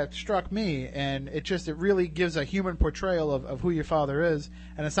story that struck me, and it really gives a human portrayal of who your father is,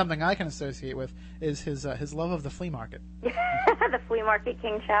 and it's something I can associate with, is his love of the flea market. The flea market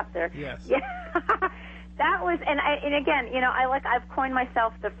king chapter. Yes. Yeah. That was, and again, I've coined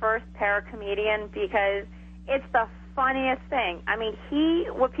myself the first paracomedian because it's the funniest thing. I mean,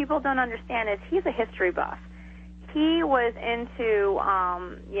 what people don't understand is he's a history buff. He was into,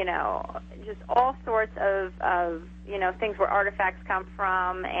 just all sorts of things where artifacts come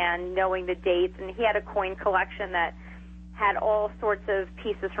from and knowing the dates. And he had a coin collection that had all sorts of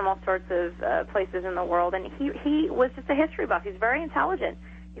pieces from all sorts of places in the world. And he was just a history buff. He's very intelligent.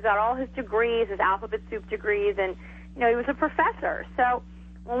 He's got all his degrees, his alphabet soup degrees, and, he was a professor. So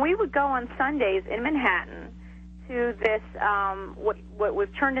when we would go on Sundays in Manhattan to this, what was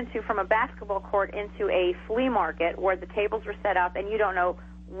turned into from a basketball court into a flea market where the tables were set up and you don't know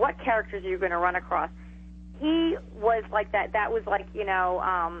what characters you're going to run across. He was like that. That was like,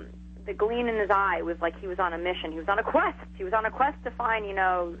 the gleam in his eye was like he was on a mission. He was on a quest. He was on a quest to find,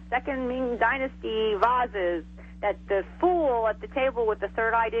 Second Ming Dynasty vases that the fool at the table with the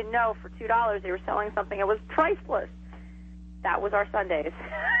third eye didn't know for $2. They were selling something that was priceless. That was our Sundays.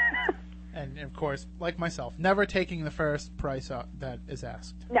 And, of course, like myself, never taking the first price that is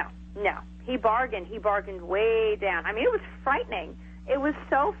asked. No. He bargained. He bargained way down. I mean, it was frightening. It was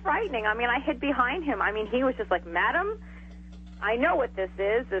so frightening. I mean, I hid behind him. I mean, he was just like, Madam, I know what this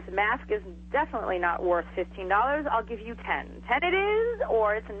is. This mask is definitely not worth $15. I'll give you 10. 10 it is,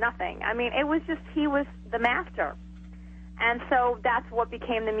 or it's nothing. I mean, it was just, he was the master. And so that's what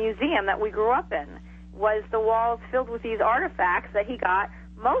became the museum that we grew up in, was the walls filled with these artifacts that he got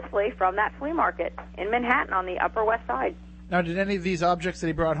mostly from that flea market in Manhattan on the Upper West Side. Now, did any of these objects that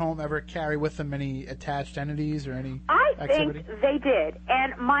he brought home ever carry with them any attached entities or any activity? Think they did.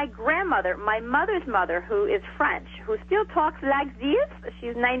 And my grandmother, my mother's mother, who is French, who still talks like this,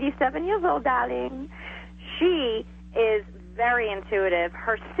 she's 97 years old, darling. She is very intuitive.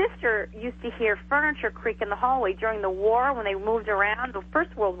 Her sister used to hear furniture creak in the hallway during the war when they moved around, the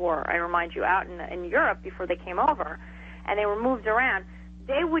First World War, I remind you, out in Europe before they came over, and they were moved around.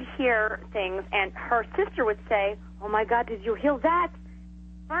 They would hear things, and her sister would say, oh, my God, did you hear that?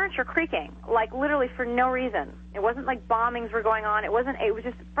 Furniture creaking, like literally for no reason. It wasn't like bombings were going on. It was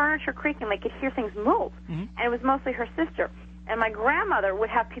just furniture creaking. They could hear things move. Mm-hmm. And it was mostly her sister. And my grandmother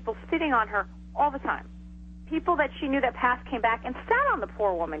would have people sitting on her all the time. People that she knew that passed came back and sat on the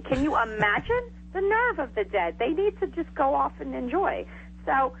poor woman. Can you imagine the nerve of the dead? They need to just go off and enjoy.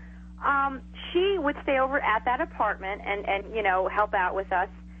 So she would stay over at that apartment and help out with us.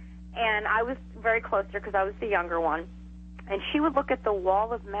 And I was very close to her because I was the younger one. And she would look at the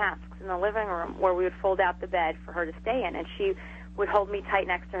wall of masks in the living room where we would fold out the bed for her to stay in. And she would hold me tight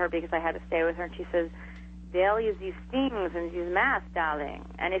next to her because I had to stay with her. And she says, they'll use these things and these masks, darling.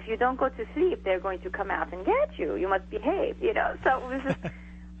 And if you don't go to sleep, they're going to come out and get you. You must behave, So it was just,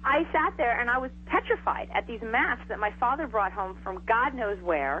 I sat there and I was petrified at these masks that my father brought home from God knows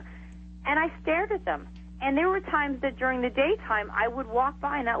where. And I stared at them. And there were times that during the daytime, I would walk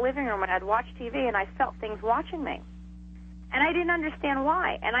by in that living room and I'd watch TV and I felt things watching me. And I didn't understand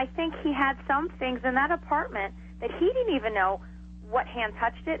why. And I think he had some things in that apartment that he didn't even know what hand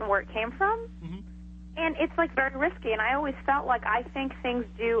touched it and where it came from. Mm-hmm. And it's like very risky. And I always felt like I think things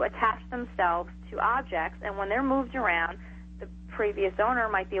do attach themselves to objects. And when they're moved around, the previous owner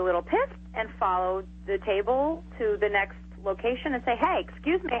might be a little pissed and follow the table to the next location and say, hey,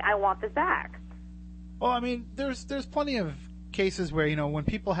 excuse me, I want this back. Well, I mean, there's plenty of cases where, when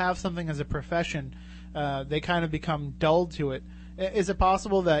people have something as a profession, they kind of become dulled to it. Is it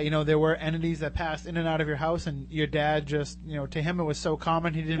possible that, there were entities that passed in and out of your house and your dad just, to him it was so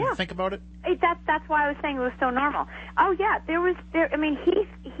common he didn't even think about it? That's why I was saying it was so normal. Oh, yeah,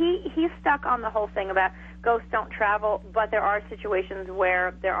 he's stuck on the whole thing about ghosts don't travel, but there are situations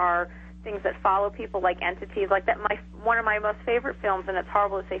where there are things that follow people, like entities like that. One of my most favorite films, and it's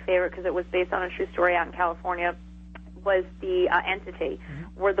horrible to say favorite because it was based on a true story out in California, was The Entity, mm-hmm.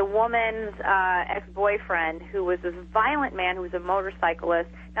 where the woman's ex-boyfriend, who was this violent man who was a motorcyclist,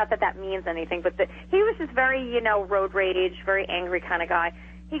 not that that means anything, but he was just very, road rage, very angry kind of guy.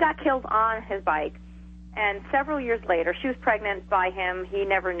 He got killed on his bike, and several years later, she was pregnant by him. He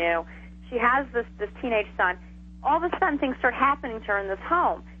never knew. She has this teenage son. All of a sudden, things start happening to her in this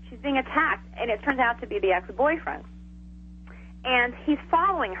home. She's being attacked, and it turns out to be the ex-boyfriend. and he's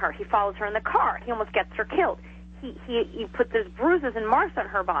following her. He follows her in the car. He almost gets her killed. He puts his bruises and marks on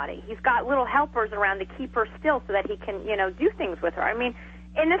her body. He's got little helpers around to keep her still so that he can, do things with her. I mean,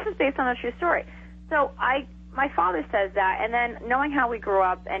 and this is based on a true story. So my father says that, and then knowing how we grew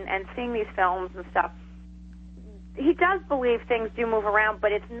up and seeing these films and stuff, he does believe things do move around,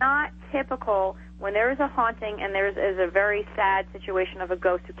 but it's not typical when there is a haunting and there is a very sad situation of a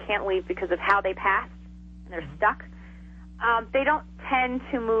ghost who can't leave because of how they passed and they're stuck. They don't tend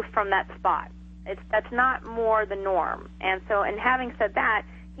to move from that spot. That's not more the norm. And so, and having said that,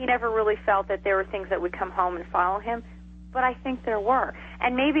 he never really felt that there were things that would come home and follow him, but I think there were.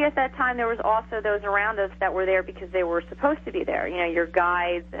 And maybe at that time there was also those around us that were there because they were supposed to be there. Your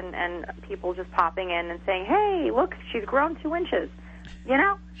guides and people just popping in and saying, hey, look, she's grown 2 inches,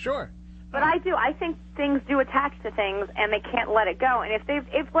 Sure. But I think things do attach to things and they can't let it go. And if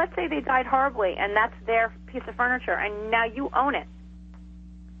let's say they died horribly and that's their piece of furniture and now you own it.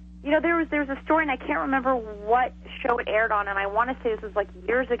 There's a story, and I can't remember what show it aired on, and I want to say this was like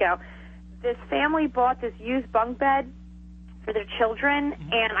years ago. This family bought this used bunk bed for their children,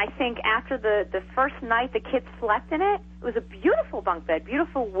 and I think after the first night the kids slept in it, it was a beautiful bunk bed,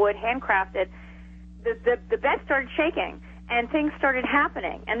 beautiful wood, handcrafted. The bed started shaking, and things started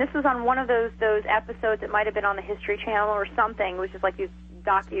happening. And this was on one of those episodes. It might have been on the History Channel or something. It was just like these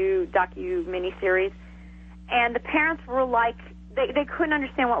docu mini-series. And the parents were like, they couldn't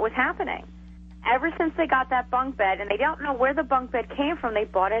understand what was happening. Ever since they got that bunk bed, and they don't know where the bunk bed came from, they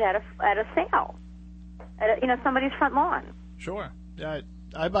bought it at a sale, at somebody's front lawn. Sure.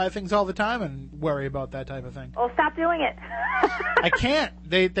 I buy things all the time and worry about that type of thing. Well, stop doing it. I can't.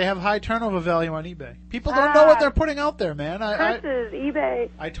 They have high turnover value on eBay. People don't know what they're putting out there, man. Curses, eBay.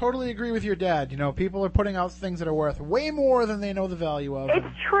 I totally agree with your dad. People are putting out things that are worth way more than they know the value of. It's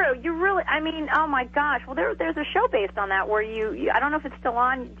true. Oh my gosh. Well, there's a show based on that where you I don't know if it's still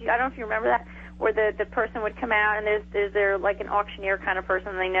on. I don't know if you remember that, where the person would come out and there's like an auctioneer kind of person,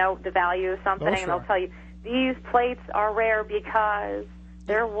 and they know the value of something, and they'll tell you, these plates are rare because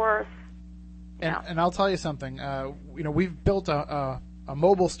they're worth. And I'll tell you something. We've built a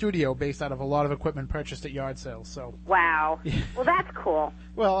mobile studio based out of a lot of equipment purchased at yard sales. So wow. Well, that's cool.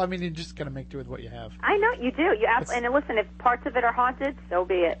 Well, I mean, you just got to make do with what you have. I know you do. And listen, if parts of it are haunted, so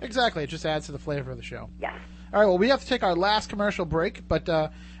be it. Exactly. It just adds to the flavor of the show. Yes. All right. Well, we have to take our last commercial break, but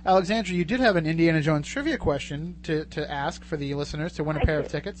Alexandra, you did have an Indiana Jones trivia question to ask for the listeners to win a pair of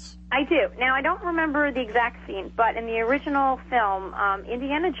tickets. I do. Now, I don't remember the exact scene, but in the original film,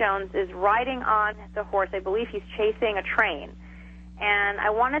 Indiana Jones is riding on the horse. I believe he's chasing a train. And I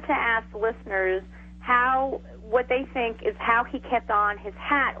wanted to ask listeners what they think is how he kept on his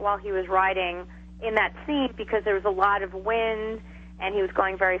hat while he was riding in that scene, because there was a lot of wind and he was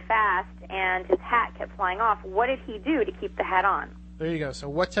going very fast and his hat kept flying off. What did he do to keep the hat on? There you go. So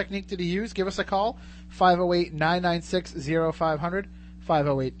what technique did he use? Give us a call, 508-996-0500,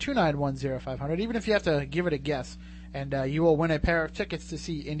 508-291-0500, even if you have to give it a guess. And you will win a pair of tickets to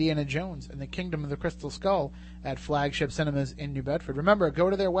see Indiana Jones and the Kingdom of the Crystal Skull at Flagship Cinemas in New Bedford. Remember, go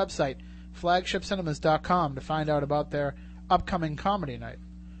to their website, flagshipcinemas.com, to find out about their upcoming comedy night.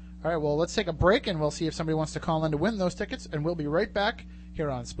 All right, well, let's take a break, and we'll see if somebody wants to call in to win those tickets, and we'll be right back here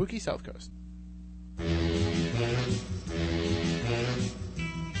on Spooky South Coast.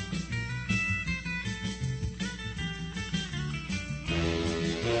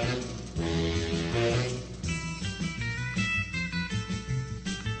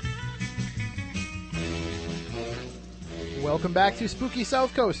 Welcome back to Spooky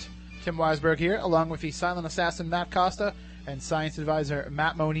South Coast. Tim Weisberg here, along with the silent assassin Matt Costa and science advisor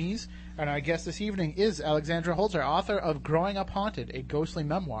Matt Moniz. And our guest this evening is Alexandra Holzer, author of Growing Up Haunted, a ghostly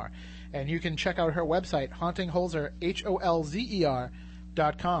memoir. And you can check out her website, hauntingholzer, HOLZER.com,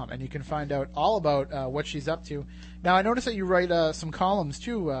 and you can find out all about what she's up to. Now, I noticed that you write some columns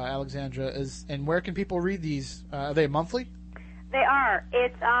too, Alexandra. And where can people read these? Are they monthly? They are.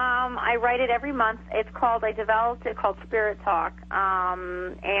 It's I write it every month. I developed it called Spirit Talk,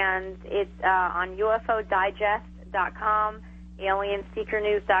 and it's on UFOdigest.com,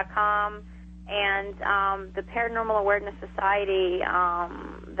 AlienSeekerNews.com, and the Paranormal Awareness Society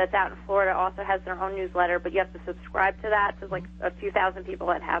that's out in Florida also has their own newsletter, but you have to subscribe to that. There's like a few thousand people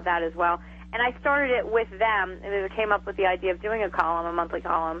that have that as well. And I started it with them, and they came up with the idea of doing a monthly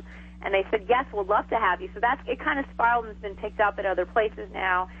column. And they said, yes, we'd love to have you. So it kind of spiraled and has been picked up at other places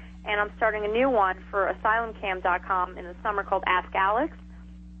now. And I'm starting a new one for AsylumCam.com in the summer called Ask Alex.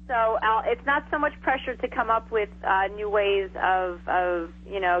 So it's not so much pressure to come up with new ways of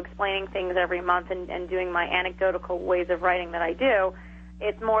explaining things every month and doing my anecdotal ways of writing that I do.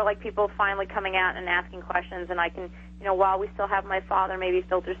 It's more like people finally coming out and asking questions, and I can while we still have my father, maybe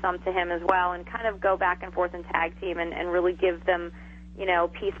filter some to him as well, and kind of go back and forth and tag team and really give them, a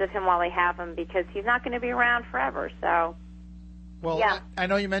piece of him while they have him, because he's not going to be around forever. So, well, yeah. I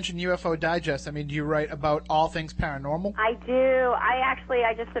know you mentioned UFO Digest. I mean, do you write about all things paranormal? I do.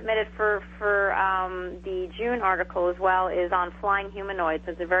 I just submitted for the June article as well, is on flying humanoids.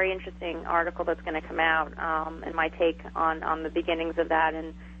 It's a very interesting article that's going to come out, and my take on the beginnings of that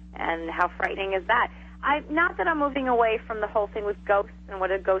and how frightening is that. Not that I'm moving away from the whole thing with ghosts and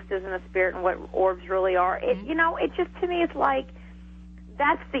what a ghost is and a spirit and what orbs really are. It just, to me, it's like,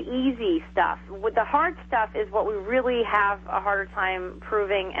 that's the easy stuff. With the hard stuff is what we really have a harder time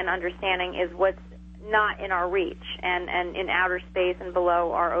proving and understanding, is what's not in our reach and in outer space and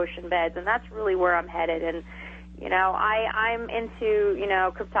below our ocean beds. And that's really where I'm headed. And, I'm into,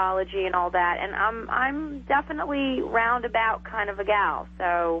 cryptology and all that. And I'm definitely roundabout kind of a gal.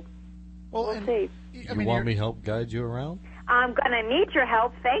 So we'll see. You want me to help guide you around? I'm going to need your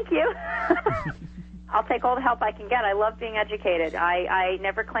help. Thank you. I'll take all the help I can get. I love being educated. I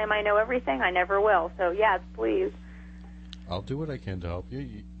never claim I know everything. I never will. So, yes, please. I'll do what I can to help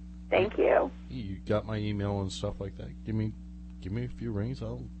you. Thank you. You got my email and stuff like that. Give me a few rings.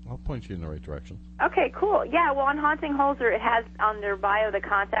 I'll point you in the right direction. Okay, cool. Yeah, well, on Haunting Holzer, it has on their bio the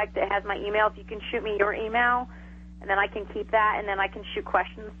contact. It has my email. If you can shoot me your email, and then I can keep that, and then I can shoot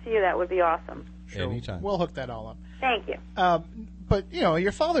questions to you, that would be awesome. Sure. Anytime. We'll hook that all up. Thank you. But,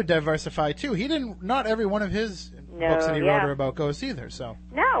 your father diversified, too. He didn't, not every one of his books that he wrote are about ghosts either, so.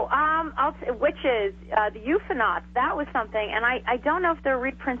 No, witches, the Euphonauts, that was something, and I don't know if they're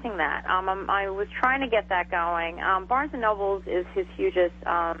reprinting that. I was trying to get that going. Barnes & Noble is his hugest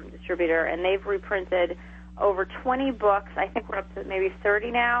distributor, and they've reprinted over 20 books. I think we're up to maybe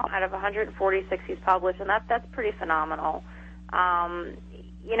 30 now out of 146 he's published, and that's pretty phenomenal.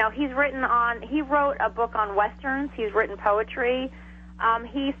 He wrote a book on Westerns. He's written poetry.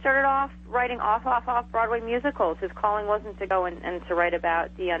 He started off writing off Broadway musicals. His calling wasn't to go and to write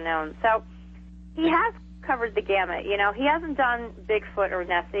about the unknown. So he has covered the gamut. He hasn't done Bigfoot or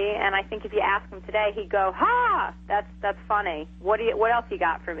Nessie, and I think if you ask him today, he'd go, "Ha, that's funny. What else you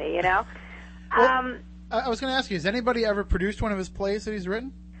got for me?" Well, I was going to ask you, has anybody ever produced one of his plays that he's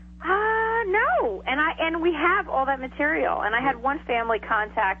written? No, and we have all that material. And I had one family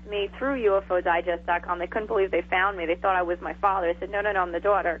contact me through UFOdigest.com. They couldn't believe they found me. They thought I was my father. I said, no, I'm the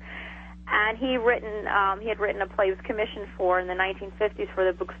daughter. And he had written a play he was commissioned for in the 1950s for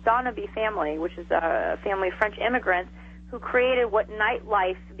the Buxtoneby family, which is a family of French immigrants who created what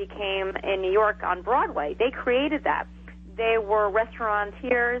nightlife became in New York on Broadway. They created that. They were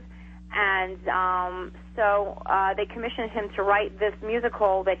restaurateurs, and so they commissioned him to write this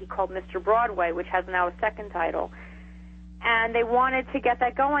musical that he called Mr. Broadway, which has now a second title. And they wanted to get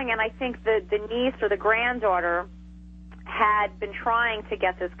that going, and I think the niece or the granddaughter had been trying to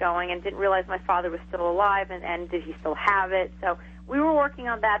get this going and didn't realize my father was still alive, and did he still have it. So we were working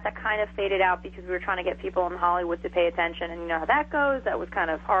on that. That kind of faded out because we were trying to get people in Hollywood to pay attention, and you know how that goes. That was kind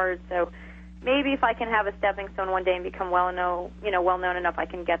of hard. So maybe if I can have a stepping stone one day and become well known enough, I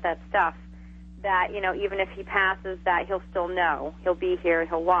can get that stuff that, even if he passes, that he'll still know. He'll be here,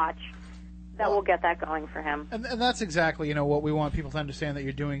 he'll watch. That will get that going for him. And that's exactly, what we want people to understand that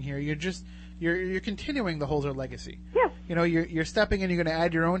you're doing here. You're continuing the Holzer legacy. Yeah. You're stepping in, you're going to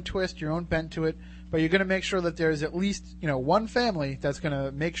add your own twist, your own bent to it, but you're going to make sure that there's at least, one family that's going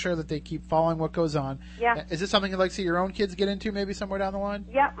to make sure that they keep following what goes on. Yeah. Is this something you'd like to see your own kids get into maybe somewhere down the line?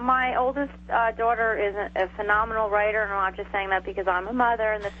 Yeah, my oldest daughter is a phenomenal writer, and I'm not just saying that because I'm a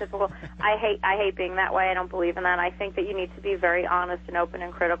mother and the typical. I hate being that way. I don't believe in that. I think that you need to be very honest and open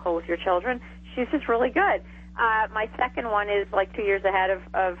and critical with your children. She's just really good. My second one is like 2 years ahead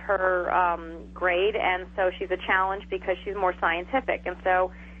of her grade, and so she's a challenge because she's more scientific. And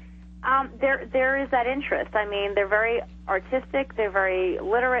so there is that interest. I mean, they're very artistic, they're very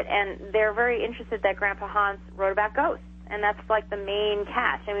literate, and they're very interested that Grandpa Hans wrote about ghosts. And that's like the main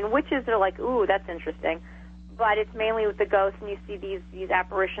catch. I mean, witches are like, ooh, that's interesting. But it's mainly with the ghosts, and you see these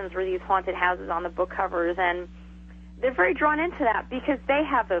apparitions or these haunted houses on the book covers, and they're very drawn into that because they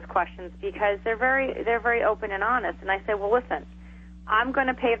have those questions, because they're very open and honest. And I say, well, listen, I'm going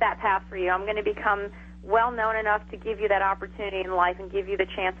to pave that path for you. I'm going to become well known enough to give you that opportunity in life and give you the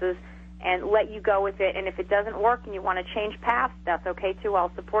chances and let you go with it. And if it doesn't work and you want to change paths, that's okay too.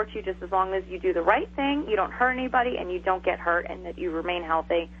 I'll support you just as long as you do the right thing, you don't hurt anybody, and you don't get hurt, and that you remain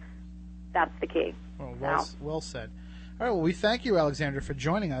healthy. That's the key. Well said. All right, well, we thank you, Alexandra, for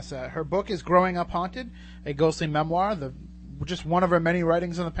joining us. Her book is Growing Up Haunted, a ghostly memoir. The just one of our many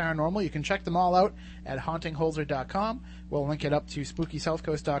writings on the paranormal. You can check them all out at hauntingholzer.com. We'll link it up to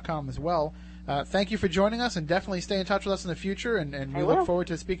spookysouthcoast.com as well. Thank you for joining us, and definitely stay in touch with us in the future, and we look forward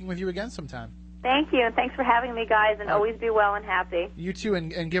to speaking with you again sometime. Thank you, and thanks for having me, guys, and always be well and happy. You too,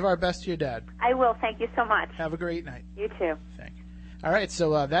 and give our best to your dad. I will. Thank you so much. Have a great night. You too. Thank you. All right,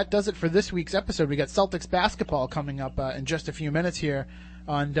 so that does it for this week's episode. We got Celtics basketball coming up in just a few minutes here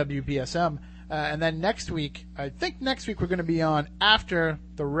on WBSM. And then next week, I think next week we're going to be on after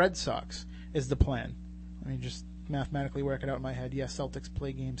the Red Sox is the plan. Let me just mathematically work it out in my head. Yes, Celtics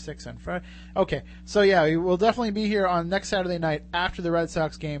play Game 6 on Friday. Okay, so yeah, we will definitely be here on next Saturday night after the Red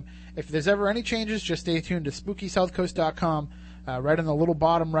Sox game. If there's ever any changes, just stay tuned to SpookySouthCoast.com. Right in the little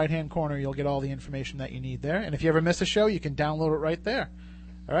bottom right-hand corner, you'll get all the information that you need there. And if you ever miss a show, you can download it right there.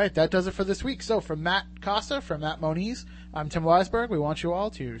 All right, that does it for this week. So from Matt Costa, from Matt Moniz, I'm Tim Weisberg. We want you all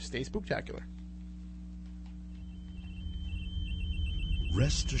to stay spooktacular.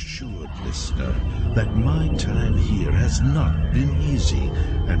 Rest assured, listener, that my time here has not been easy,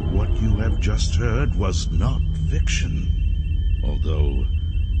 and what you have just heard was not fiction. Although,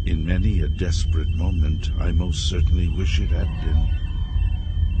 in many a desperate moment, I most certainly wish it had been.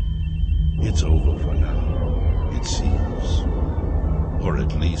 It's over for now, it seems. Or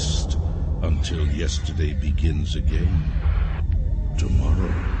at least, until yesterday begins again.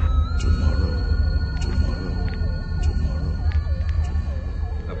 Tomorrow.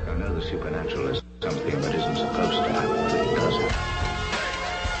 Look, I know the supernatural is